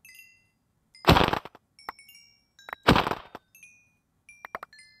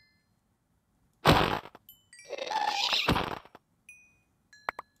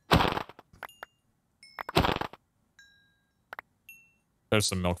 There's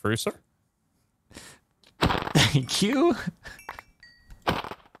some milk for you, sir. Thank you.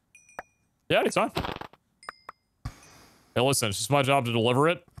 Yeah, anytime. Hey, listen, it's just my job to deliver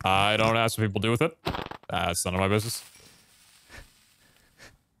it. I don't ask what people do with it. It's none of my business.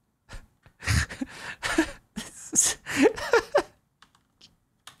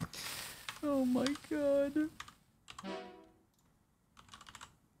 Oh my God.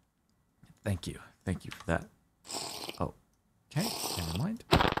 Thank you. Thank you for that. Oh, okay. Never mind.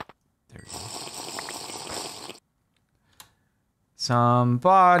 There we go.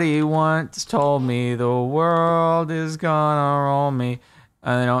 Somebody once told me the world is gonna roll me.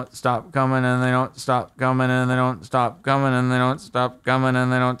 And they don't stop coming, and they don't stop coming, and they don't stop coming, and they don't stop coming,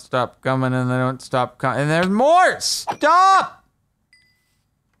 and they don't stop coming, and they don't stop coming. And there's more! Stop!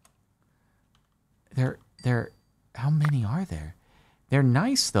 How many are there? They're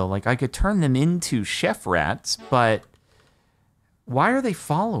nice, though. Like, I could turn them into chef rats, but why are they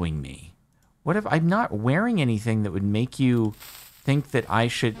following me? What if I'm not wearing anything that would make you think that I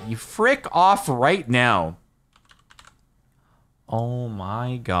should... You frick off right now. Oh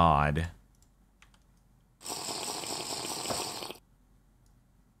my God.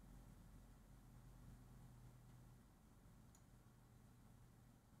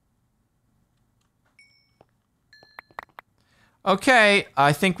 Okay,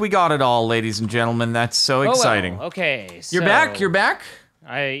 I think we got it all, ladies and gentlemen. That's so exciting. Well, okay, You're back. You're back.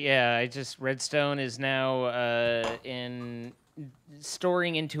 I just redstone is now in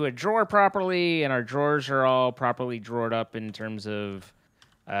storing into a drawer properly, and our drawers are all properly drawered up in terms of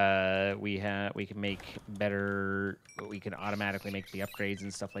we can make better. We can automatically make the upgrades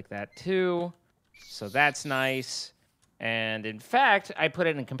and stuff like that too. So that's nice. And in fact, I put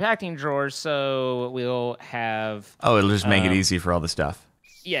it in compacting drawers, so we'll have. Oh, it'll just make it easy for all the stuff.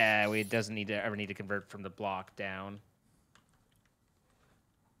 Yeah, it doesn't ever need to convert from the block down.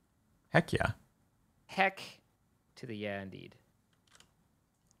 Heck yeah. Heck to the yeah, indeed.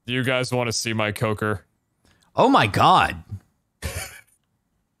 Do you guys want to see my coker? Oh my god.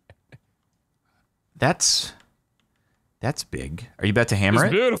 That's big. Are you about to hammer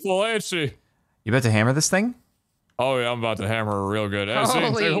It's it? beautiful, ain't she? You about to hammer this thing? Oh yeah, I'm about to hammer her real good. Hey, see,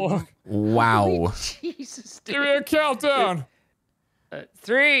 take a look. Wow. Jesus, dude. Give me a countdown.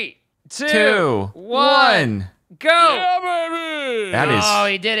 3, 2, 2, 1. go! Yeah, baby. That is Oh,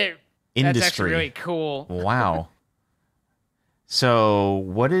 he did it. industry. That's actually really cool. Wow. So,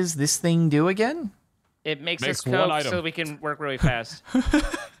 what does this thing do again? It makes Makes us one coke item. so we can work really fast.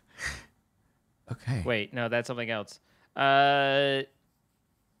 Okay. Wait, no, that's something else. Yeah,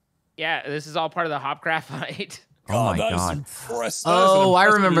 this is all part of the hop graphite. Oh my that is god. impressive. Oh, I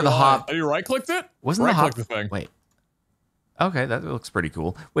remember the hop. Have you right-clicked it? Wasn't the Right-click hop the thing. Wait. Okay, that looks pretty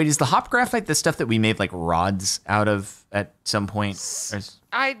cool. Wait, is the hop graphite the stuff that we made like rods out of at some point? Or is-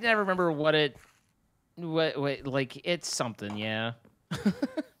 I never remember what like it's something, yeah.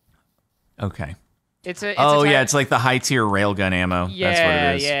 Okay. It's a Oh type- yeah, it's like the high tier railgun ammo. Yeah, That's what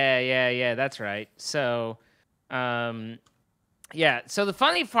it is. yeah, that's right. So, yeah. So the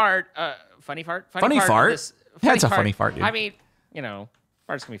funny part. Funny part fart? of this- That's a part- funny fart, dude. I mean, you know,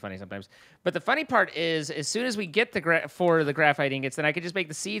 farts can be funny sometimes. But the funny part is, as soon as we get the graphite ingots, then I can just make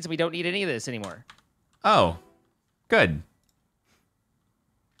the seeds, and we don't need any of this anymore. Oh, good.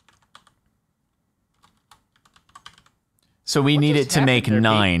 So we need it just to make happened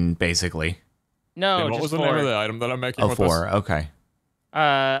there, Pete? 9, basically. No, And what just was the 4. name of the item that I'm making Oh, with 4. this? Okay.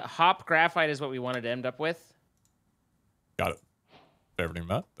 Hop graphite is what we wanted to end up with. Got it. Favoriting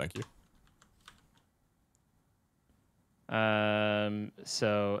that. Thank you.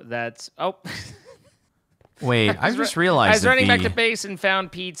 So that's Wait, I just I realized was that running back the- to base and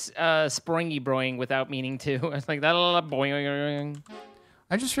found Pete's springy broing without meaning to. I was like, that boing.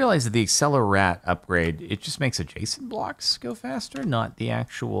 I just realized that the Accelerat upgrade, it just makes adjacent blocks go faster, not the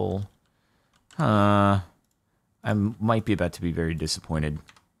actual... I might be about to be very disappointed.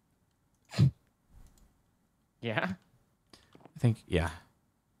 Yeah. I think, yeah.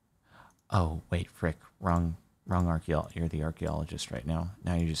 Oh, wait, frick. Wrong archaeologist. You're the archaeologist right now.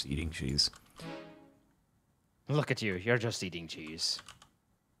 Now you're just eating cheese. Look at you. You're just eating cheese.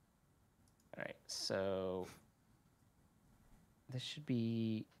 All right. So this should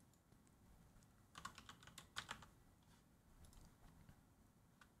be.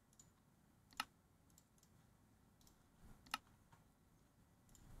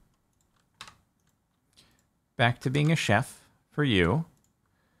 Back to being a chef for you.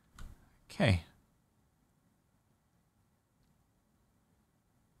 Okay.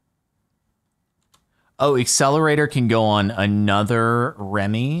 Oh, Accelerator can go on another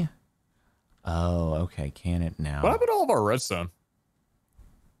Remy. Oh, okay. Can it now? What happened to all of our redstone?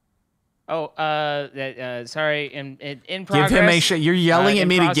 Oh, sorry. In progress. Give him a chef. You're yelling at in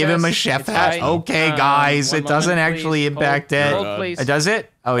me to give him a process. chef It's hat. fine. Okay, guys. One It doesn't moment, actually please. impact it. Hold, please. Does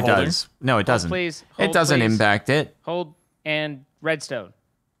it? Oh, it Holding. does. No, it doesn't. Please. It Hold, doesn't please. impact it. Hold and redstone.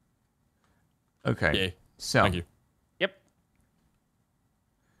 Okay. Yay. So, Thank you. Yep.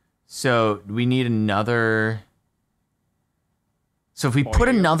 so we need another. So if we For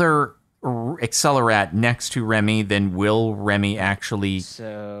put you. another Accelerat next to Remy, then will Remy actually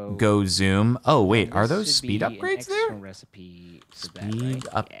So go zoom? Oh wait, are this those should speed be an upgrades extra there? Recipe for that, Speed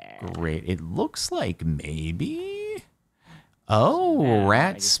right? Yeah. upgrade. It looks like maybe. Oh, now I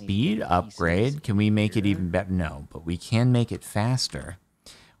rat just need speed pieces upgrade. Can we make it here. even better? No, but we can make it faster.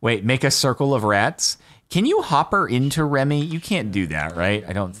 Wait, make a circle of rats. Can you hopper into Remy? You can't do that, right?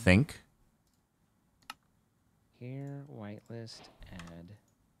 I don't think. Here, whitelist, add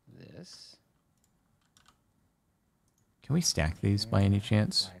this. Can we stack these by any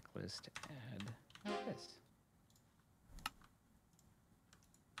chance? Whitelist, add this.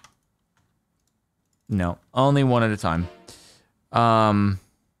 No, only one at a time.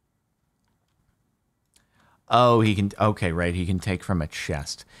 Oh, he can. Okay, right. He can take from a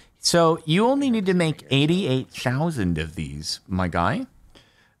chest. So you only need to make 88,000 of these, my guy.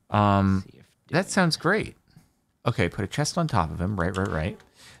 See if That sounds great. Okay, put a chest on top of him. Right.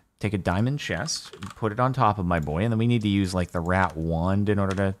 Take a diamond chest, put it on top of my boy, and then we need to use like the rat wand in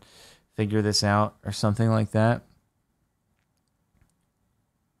order to figure this out or something like that.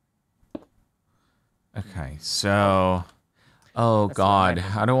 Okay, so... Oh, God.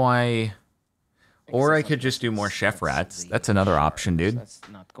 How do I... Or I could just do more chef rats. That's another option, dude. That's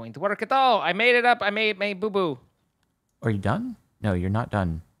not going to work at all. I made it up. I made boo-boo. Are you done? No, you're not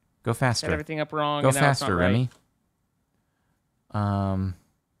done. Go faster. Set everything up wrong. Go faster, Remy. So...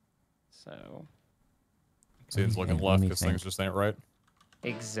 See, it's looking left because things just ain't right.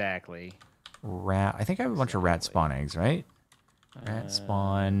 Exactly. Rat. I think I have a bunch of rat spawn eggs, right? Rat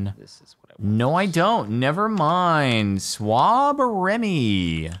spawn. This is what I want. No, I don't. Never mind. Swab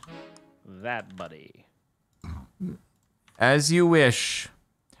Remy. That buddy. As you wish.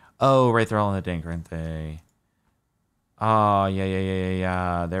 Oh, right, they're all in the dink, aren't they? Oh,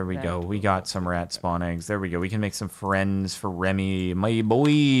 yeah. There we go. We got some rat spawn eggs. There we go. We can make some friends for Remy, my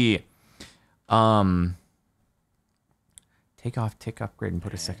boy. Take off tick upgrade and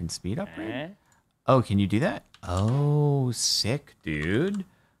put a second speed upgrade. Oh, can you do that? Oh, sick, dude.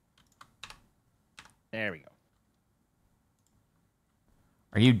 There we go.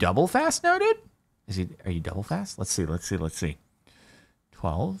 Are you double fast now, dude? Are you double fast? Let's see.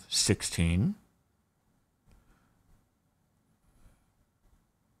 12, 16,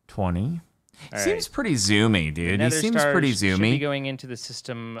 20. Seems pretty zoomy, dude. He seems pretty zoomy. Should be going into the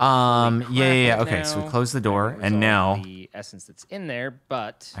system. Yeah. Okay, so we close the door, and now the essence that's in there,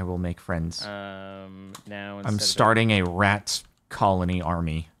 but I will make friends. now I'm starting a rat colony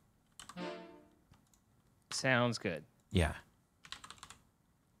army. Sounds good. Yeah.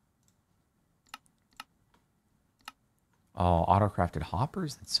 Oh, auto-crafted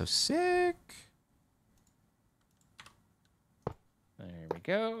hoppers. That's so sick. There we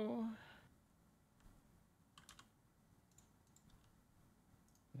go.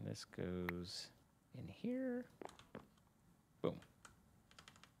 This goes in here. Boom.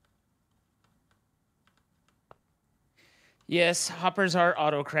 Yes, hoppers are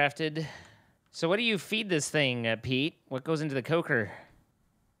auto-crafted. So what do you feed this thing, Pete? What goes into the coker?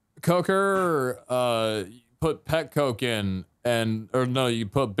 Coker, you put pet coke in, you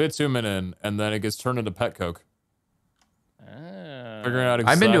put bitumen in, and then it gets turned into pet coke. Figuring out exactly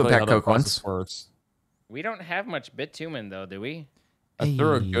I've been to a pet how coke that process once. works. We don't have much bitumen, though, do we? I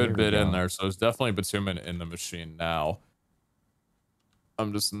threw a good There we bit in go. there, so there's definitely bitumen in the machine now.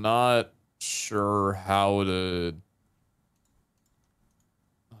 I'm just not sure how to...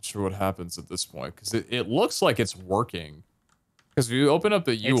 Not sure what happens at this point, because it looks like it's working. Because if you open up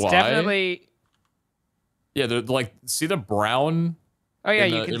the UI... It's definitely... Yeah, they're like, see the brown Oh, yeah,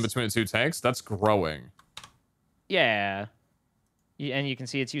 in between the two tanks? That's growing. Yeah. And you can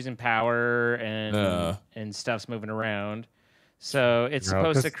see it's using power and stuff's moving around. So it's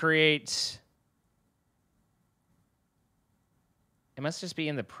supposed to create... It must just be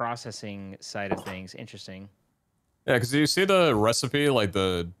in the processing side of things. Interesting. Yeah, because you see the recipe, like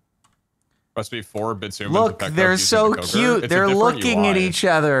the recipe for bitumen. Look, they're so cute. They're looking at each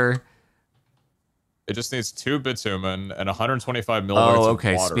other. It just needs 2 bitumen and 125 millivolts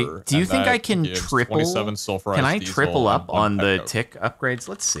okay. of water. Do you think I can triple? 27 sulfurized Can I diesel triple up and 1 on the pet coke. tick upgrades?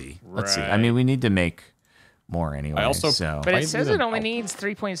 Let's see. Let's see. I Right. mean, we need to make more anyway. I also- so. But I it says need it an only out- needs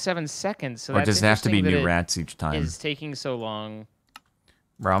 3.7 seconds. So Or that's does it have to be interesting new that rats each time? It is taking so long.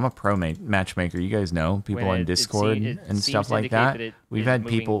 Bro, I'm a pro matchmaker. You guys know people When on it Discord seems and to stuff like indicate that. that it We've is had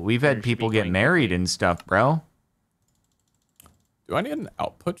moving people. We've or had should people be get going married quickly. and stuff, bro. Do I need an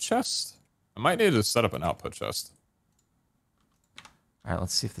output chest? I might need to set up an output chest. All right,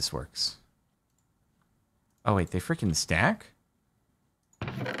 let's see if this works. Oh wait, they freaking stack?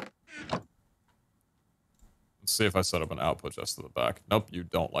 Let's see if I set up an output chest to the back. Nope, you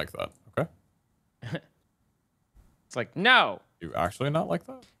don't like that. Okay. It's like, no. You actually not like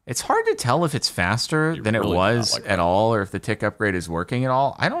that? It's hard to tell if it's faster You than really it do not was like at that. all, or if the tick upgrade is working at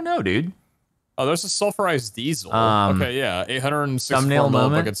all. I don't know, dude. Oh, there's a sulfurized diesel. Okay, yeah. 864 thumbnail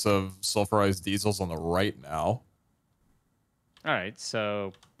moment. millibuckets of sulfurized diesels on the right now. All right,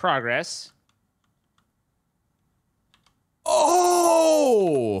 so progress.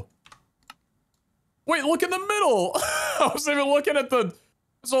 Oh! Wait, look in the middle! I was even looking at the...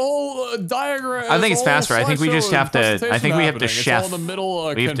 There's a whole diagram. I think it's there's a whole faster. I think we slideshow just have to. I presentation think we have to happening. It's chef. all in the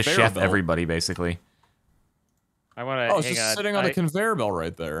middle, We have to conveyor chef belt. everybody, basically. I want to. Oh, it's just sitting on the conveyor belt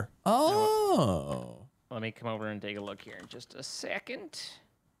right there. Oh. Let me come over and take a look here in just a second.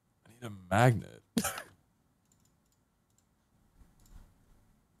 I need a magnet.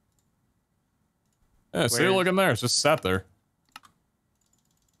 Yeah, see, Where- look in there. It's just sat there.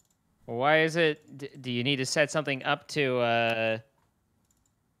 Why is it? Do you need to set something up to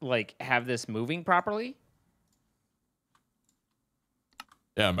like have this moving properly?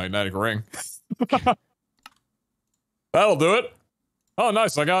 Yeah, magnetic ring. That'll do it. Oh,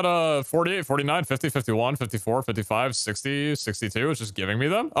 nice. I got 48, 49, 50, 51, 54, 55, 60, 62. It's just giving me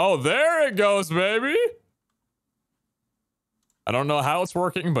them. Oh, there it goes, baby. I don't know how it's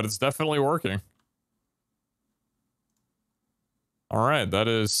working, but it's definitely working. All right, that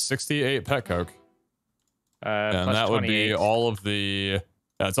is 68 pet coke. And Plus that would 28. be all of the...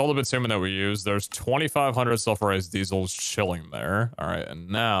 Yeah, it's all the bitumen that we use. There's 2,500 sulfurized diesels chilling there. All right, and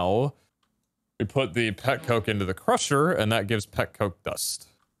now we put the pet coke into the crusher, and that gives pet coke dust.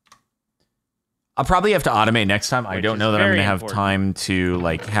 I'll probably have to automate next time. I Which don't is know that I'm very going to have important. time to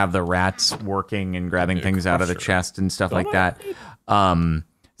like have the rats working and grabbing Dude, things out of the crusher. chest and stuff like Don't that.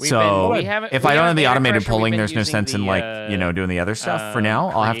 We So haven't- if we I don't have haven't the made a automated crusher, we've pulling, been there's no using sense in the, like, you know, doing the other stuff. For now,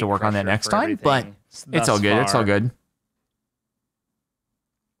 I'll have to create work on that crusher next for time, but everything it's all thus good. It's all far. good.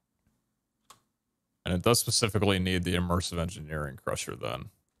 And it does specifically need the immersive engineering crusher then.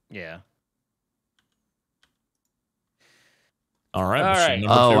 Yeah. All right. All machine right.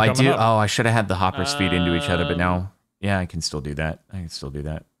 number Oh, two I coming do. up. Oh, I should have had the hoppers feed into each other, but Um, now, yeah, I can still do that. I can still do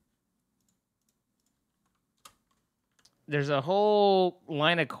that. There's a whole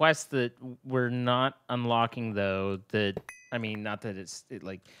line of quests that we're not unlocking though. That I mean, not that it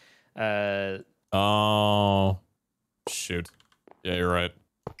like, Oh, shoot. Yeah, you're right.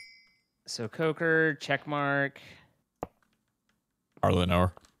 so Coker check mark Hardly know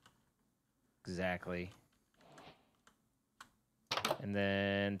her. exactly. And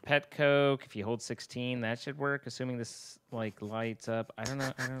then pet coke. If you hold 16, that should work. Assuming this like lights up. I don't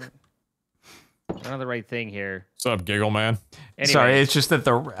know. I don't know the right thing here. What's up, Giggle Man? Anyway, Sorry, it's just that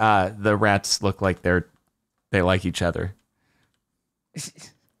the rats look like they like each other.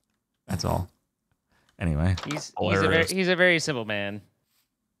 That's all. Anyway. he's a very simple man.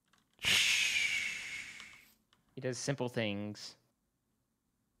 Shh. He does simple things.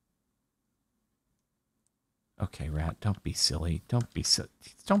 Okay, rat, don't be silly. Don't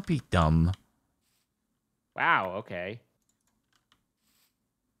be dumb. Wow. Okay.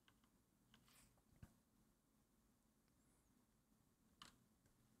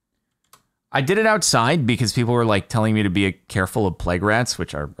 I did it outside because people were like telling me to be careful of plague rats,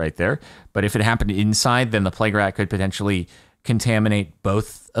 which are right there. But if it happened inside, then the plague rat could potentially contaminate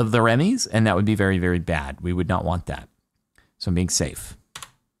both of the Remys, and that would be very, very bad. We would not want that. So I'm being safe.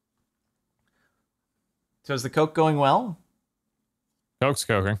 So is the Coke going well? Coke's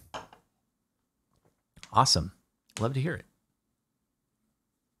coking. Awesome. Love to hear it.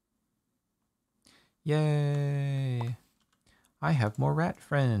 Yay. I have more rat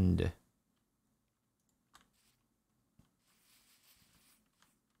friend.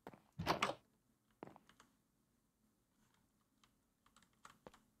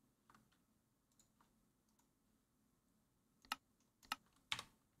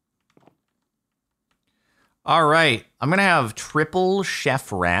 All right. I'm going to have triple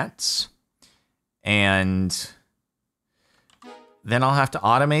chef rats. And then I'll have to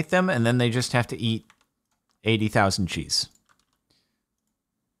automate them. And then they just have to eat 80,000 cheese.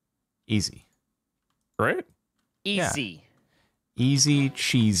 Easy. Great. Easy. Easy,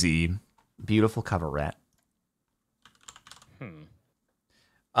 cheesy, beautiful cover rat.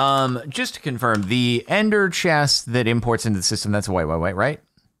 Just to confirm, the ender chest that imports into the system, that's white, right?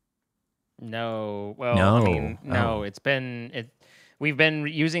 No. Well, No. I mean, no. Oh. It's been We've been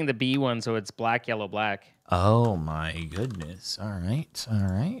using the B one, so it's black, yellow, black. Oh my goodness. All right. All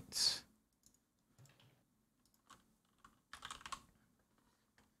right.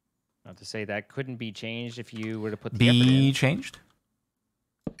 Not to say that couldn't be changed if you were to put the effort B in. changed?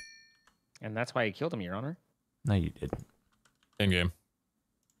 And that's why I killed him, Your Honor. No, you didn't. In game.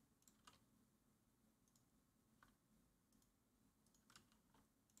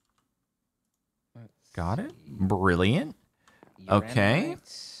 Got it. Brilliant. Okay.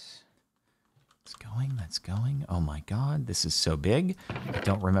 It's going. That's going. Oh my god, this is so big. I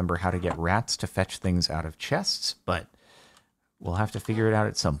don't remember how to get rats to fetch things out of chests, but we'll have to figure it out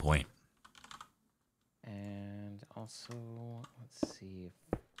at some point. And also, let's see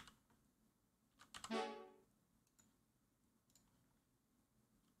if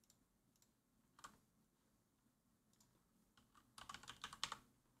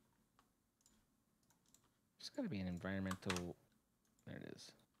there's got to be an environmental. There it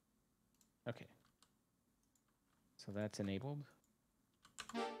is. Okay. So that's enabled.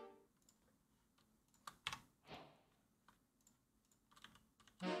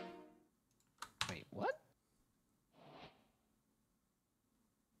 Wait, what?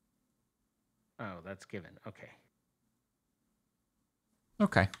 Oh, that's given. Okay.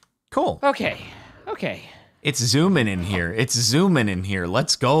 Okay. Cool. Okay. Okay. It's zooming in here. It's zooming in here.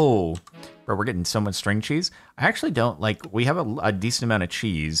 Let's go. Bro, we're getting so much string cheese. I actually don't like, we have a decent amount of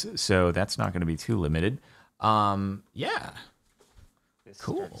cheese, so that's not going to be too limited. Yeah. This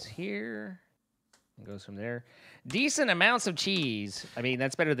Cool. starts here and goes from there. Decent amounts of cheese. I mean,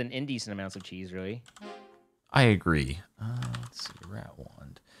 that's better than indecent amounts of cheese, really. I agree. Let's see, rat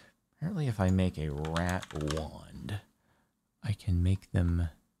wand. Apparently if I make a rat wand, I can make them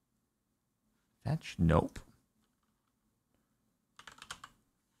fetch. Nope.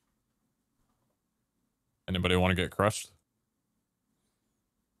 Anybody want to get crushed?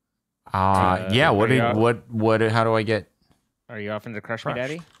 Yeah, how do I get? Are you offering to crush me, Crushed.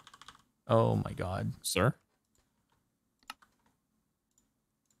 Daddy? Oh my God. Sir?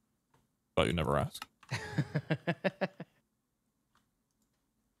 Thought you'd never ask.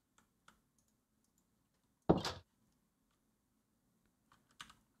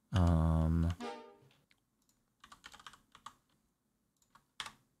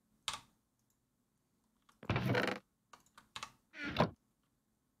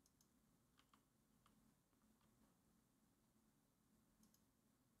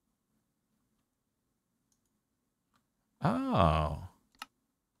 Oh.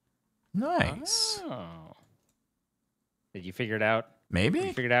 Nice. Oh. Did you figure it out? Maybe?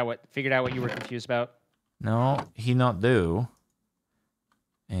 You figured out what you were confused about? No, he not do.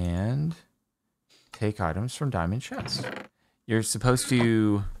 And take items from diamond chest. You're supposed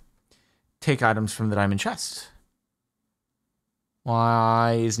to take items from the diamond chest.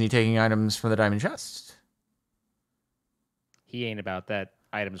 Why isn't he taking items from the diamond chest? He ain't about that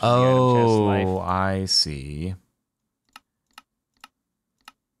items from the item chest life. Oh, I see.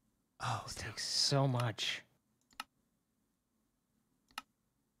 Oh, This takes so much.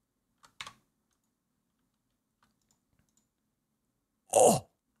 Oh!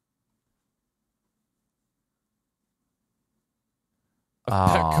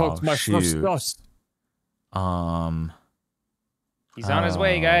 Oh, cooked my shoot. first dust. He's on his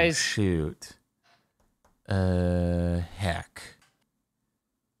way, guys. Shoot. Heck.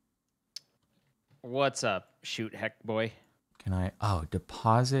 What's up, shoot heck boy? Can I? Oh,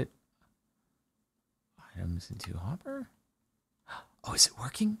 deposit items into hopper. Oh, is it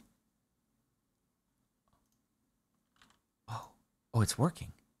working? Oh, it's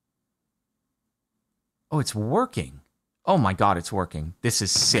working. Oh, it's working. Oh my God, it's working. This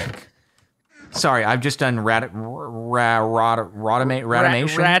is sick. Sorry, I've just done ratamation.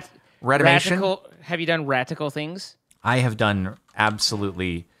 Have you done ratical things? I have done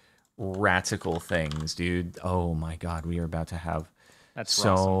absolutely ratical things, dude. Oh my God, we are about to have That's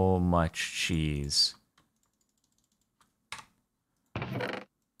so awesome. much cheese.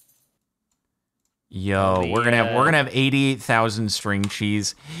 Yo, we're gonna have 88,000 string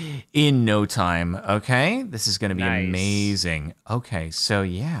cheese in no time. Okay, this is gonna be Nice. amazing. Okay, so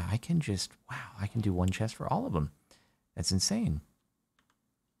yeah, I can do one chest for all of them. That's insane.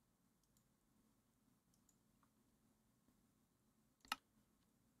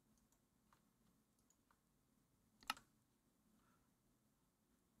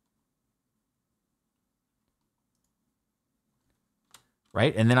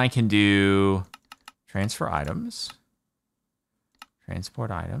 Right, and then I can do transfer items,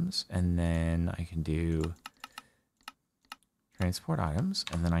 transport items, and then I can do transport items,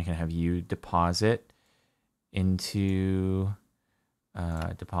 and then I can have you deposit into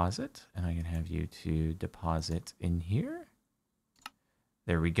deposit, and I can have you to deposit in here.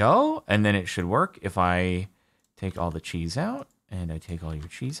 There we go, and then it should work if I take all the cheese out, and I take all your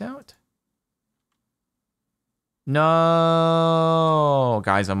cheese out. No,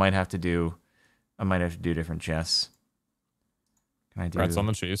 guys, I might have to do different chests. Can I do? Rats on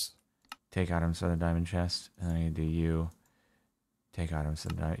the cheese. Take items from the diamond chest, and then I can do you. Take items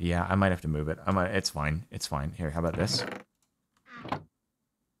from the diamond. Yeah, I might have to move it. It's fine. It's fine. Here, how about this?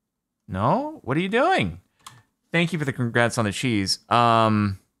 No, what are you doing? Thank you for the congrats on the cheese.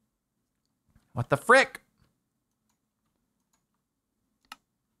 What the frick?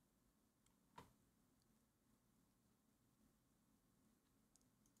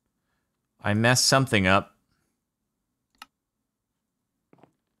 I messed something up.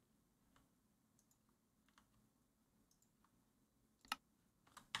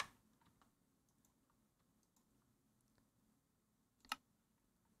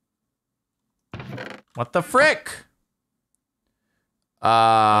 What the frick?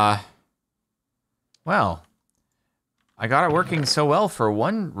 Well, I got it working so well for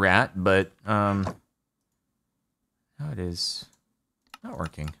one rat, but now it is not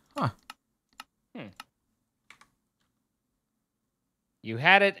working. Huh. You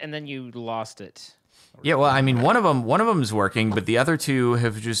had it, and then you lost it. Yeah, well, I mean, one of them's working, but the other two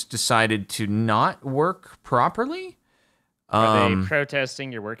have just decided to not work properly. Are they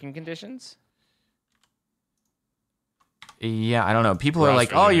protesting your working conditions? Yeah, I don't know. People are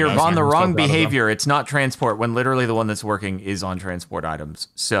like, "Oh, you're on the wrong behavior. It's not transport," when literally the one that's working is on transport items.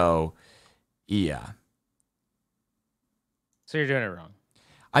 So, yeah. So you're doing it wrong.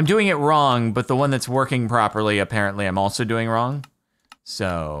 I'm doing it wrong, but the one that's working properly, apparently, I'm also doing wrong.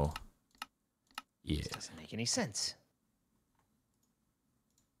 So, yeah. This doesn't make any sense.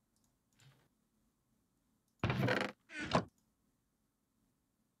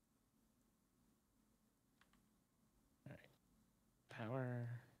 Power.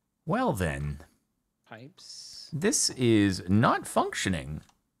 Well then, Pipes. this is not functioning.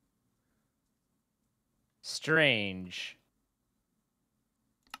 Strange.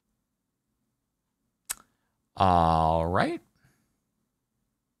 All right.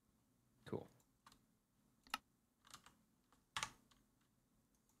 Cool.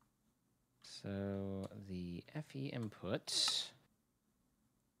 So the FE input.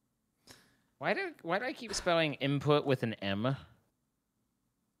 Why do I keep spelling input with an M?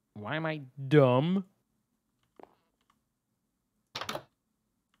 Why am I dumb?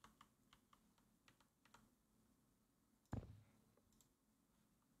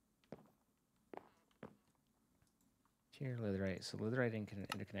 Tier leatherite. So leatherite can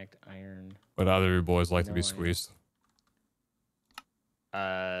interconnect iron. But either of you boys like to be No, squeezed.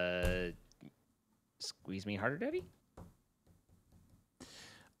 Squeeze me harder, Daddy?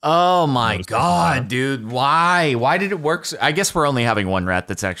 Oh my god, dude. Why? Why did it work? I guess we're only having one rat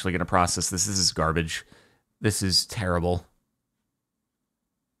that's actually going to process this. This is garbage. This is terrible.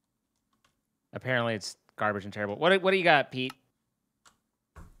 Apparently it's garbage and terrible. What do you got, Pete?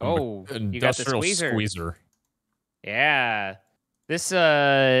 Oh, you got the Industrial squeezer. Yeah. This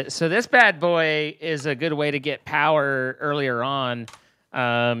so this bad boy is a good way to get power earlier on.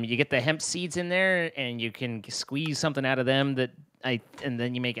 You get the hemp seeds in there and you can squeeze something out of them and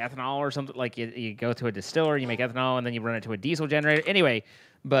then you make ethanol or something. Like you go to a distiller, you make ethanol, and then you run it to a diesel generator. Anyway,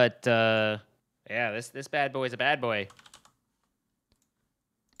 but yeah, this bad boy is a bad boy.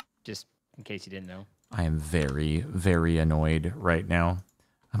 Just in case you didn't know. I am very, very annoyed right now.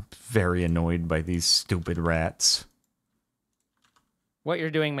 I'm very annoyed by these stupid rats. What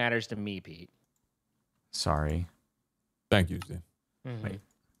you're doing matters to me, Pete. Sorry. Thank you, Zane. Mm-hmm. Wait.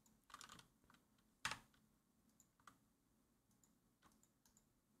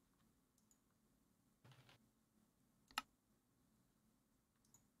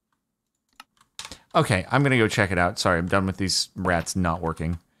 Okay, I'm gonna go check it out. Sorry, I'm done with these rats not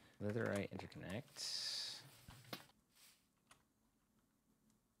working. Leatherite interconnect.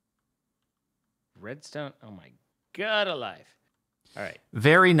 Redstone. Oh my god, alive. All right.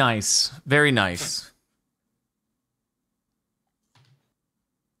 Very nice. Very nice.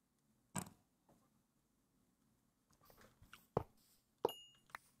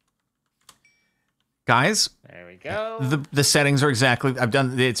 Guys, There we go. the settings are exactly,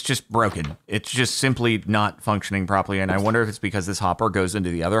 it's just broken. It's just simply not functioning properly, and I wonder if it's because this hopper goes into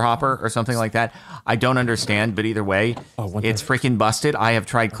the other hopper or something like that. I don't understand, but either way, it's freaking busted. I have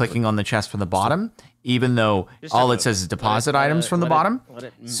tried clicking on the chest from the bottom, even though all it says is deposit items from the bottom.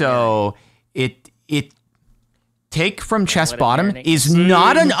 So it take from chest bottom is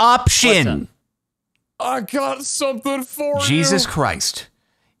not an option. I got something for you. Jesus Christ.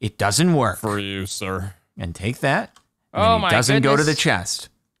 It doesn't work. For you, sir. And take that. Oh And my it doesn't go to goodness. the chest.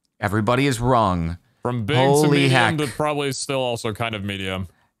 Everybody is wrong. From big Holy to medium heck. to probably still also kind of medium.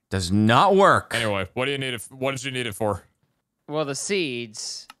 Does not work. Anyway, what do you need it? What did you need it for? Well, the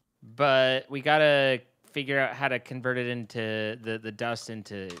seeds, but we gotta figure out how to convert it into the dust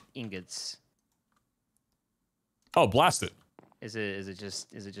into ingots. Oh, blast it. Is it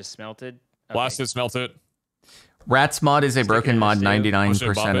just smelted? Okay. Blast it, smelt it. Rats mod is a Stick it broken in mod the stew.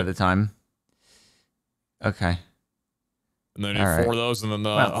 99% of the time. Okay. And then you All need right. 4 of those, and then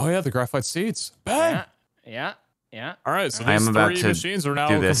Well- oh yeah, the graphite seeds. Bang! Yeah. All right, so I am these about 3 to machines are now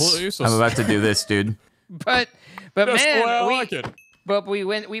do this. completely useless. I'm about to do this, dude. But Just the way man, I like it. we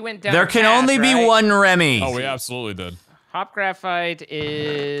went down. There a can path, only be right? one Remy. Oh, we absolutely did. Hop graphite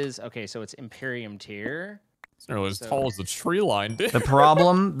is okay. So it's Imperium tier. It's nearly as tall as the tree line did. The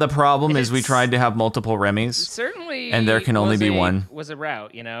problem is we It's- tried to have multiple Remys. Certainly, And there can only be one. Was a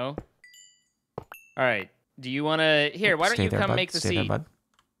route, you know. All right. Do you want to here? Why don't Stay you there, come bud. make the Stay there, seed? bud.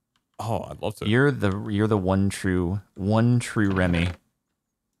 Oh, I'd love to. You're the one true Remy.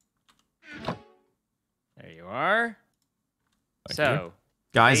 There you are. Thank So you.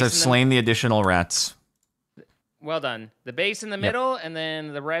 Guys, I've Placing them- slain the additional rats. Well done. The base in the middle, and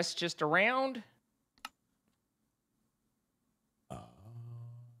then the rest just around.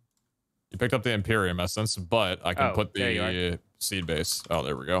 You picked up the Imperium essence, but I can put there you the seed base. Oh,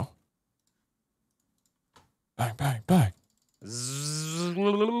 there we go. Bang, bang, bang. Yeah,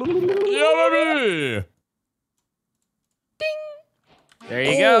 baby! There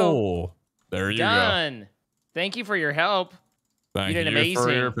you go. There you Done. go. Thank you for your help. Thank you did you amazing.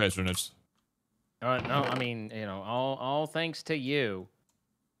 for your patronage. No, I mean, all thanks to you.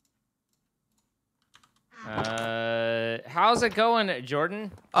 How's it going,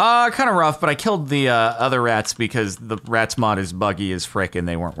 Jordan? Kind of rough, but I killed the other rats because the rats mod is buggy as frick and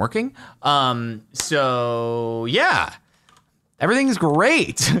they weren't working. So yeah, everything's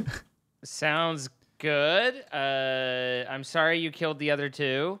great. Sounds good. I'm sorry you killed the other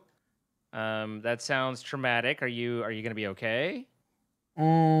two. That sounds traumatic. Are you gonna be okay?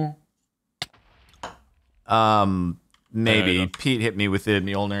 Maybe. Pete hit me with the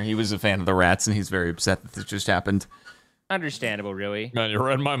Mjolnir. He was a fan of the rats, and he's very upset that this just happened. Understandable, really. Man, you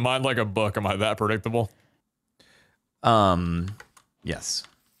read my mind like a book. Am I that predictable? Yes.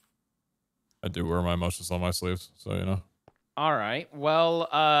 I do wear my emotions on my sleeves, so you know. All right. Well,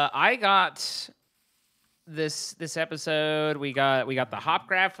 I got this episode. We got the hop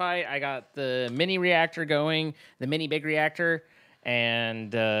graphite. I got the mini reactor going, the mini big reactor.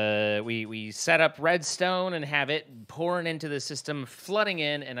 And we set up redstone and have it pouring into the system, flooding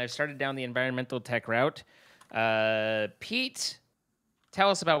in, and I've started down the environmental tech route. Pete,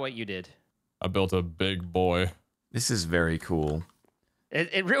 tell us about what you did. I built a big boy. This is very cool.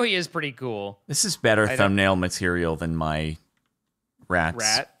 It really is pretty cool. This is better thumbnail material than my rats.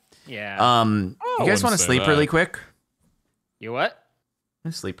 Rat? Yeah. You guys want to sleep really quick? You what?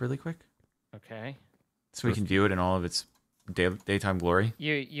 Want to sleep really quick? Okay. So we can view it in all of its daytime glory.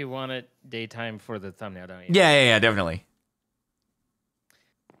 You want it daytime for the thumbnail, don't you? Yeah, definitely.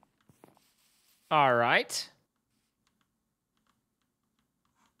 All right.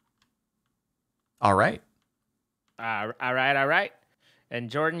 All right. All right. And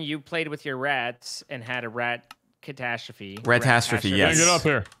Jordan, you played with your rats and had a rat catastrophe. Ratastrophe, yes. Get up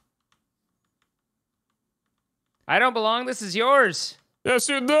here. I don't belong. This is yours. Yes,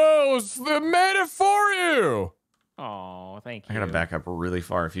 you do. They made it for you. Oh, thank you. I gotta back up really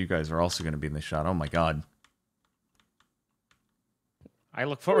far if you guys are also gonna be in the shot. Oh my god. I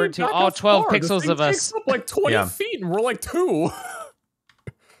look forward to all 12 pixels of us. Takes up like 20 feet, and we're like 2.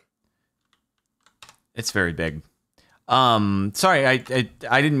 It's very big. Sorry, I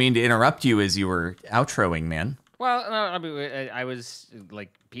didn't mean to interrupt you as you were outroing, man. Well, no, I was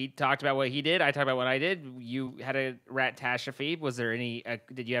like, Pete talked about what he did. I talked about what I did. You had a rat-tastrophe. Was there any?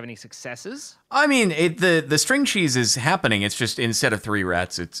 Did you have any successes? I mean, the string cheese is happening. It's just instead of 3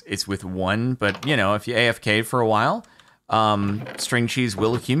 rats, it's with 1. But you know, if you AFK for a while, string cheese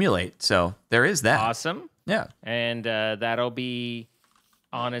will accumulate. So there is that. Awesome. Yeah. And that'll be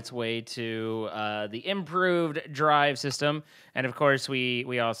on its way to the improved drive system. And of course,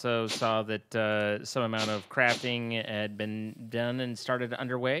 we also saw that some amount of crafting had been done and started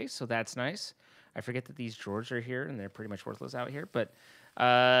underway, so that's nice. I forget that these drawers are here, and they're pretty much worthless out here. But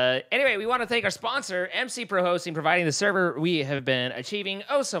anyway, we want to thank our sponsor, MC Pro Hosting, providing the server we have been achieving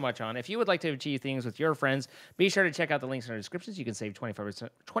so much on. If you would like to achieve things with your friends, be sure to check out the links in our descriptions. You can save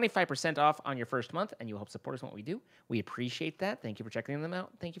 25% off on your first month, and you'll help support us in what we do. We appreciate that. Thank you for checking them out.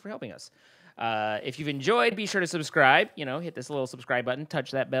 Thank you for helping us. If you've enjoyed, be sure to subscribe. You know, hit this little subscribe button,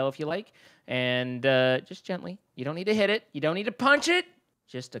 touch that bell if you like, and just gently. You don't need to hit it. You don't need to punch it.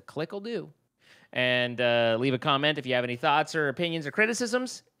 Just a click will do. And leave a comment if you have any thoughts or opinions or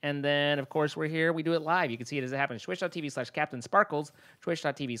criticisms. And then, of course, we're here. We do it live. You can see it as it happens. Twitch.tv/CaptainSparkles,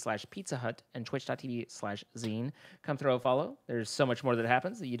 Twitch.tv/Pizza Hut, and Twitch.tv/Zine. Come throw a follow. There's so much more that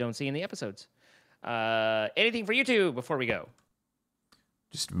happens that you don't see in the episodes. Anything for you two before we go?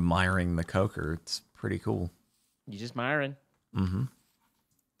 Just miring the coker. It's pretty cool. You just miring. Mm-hmm.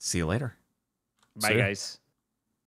 See you later. Bye, guys.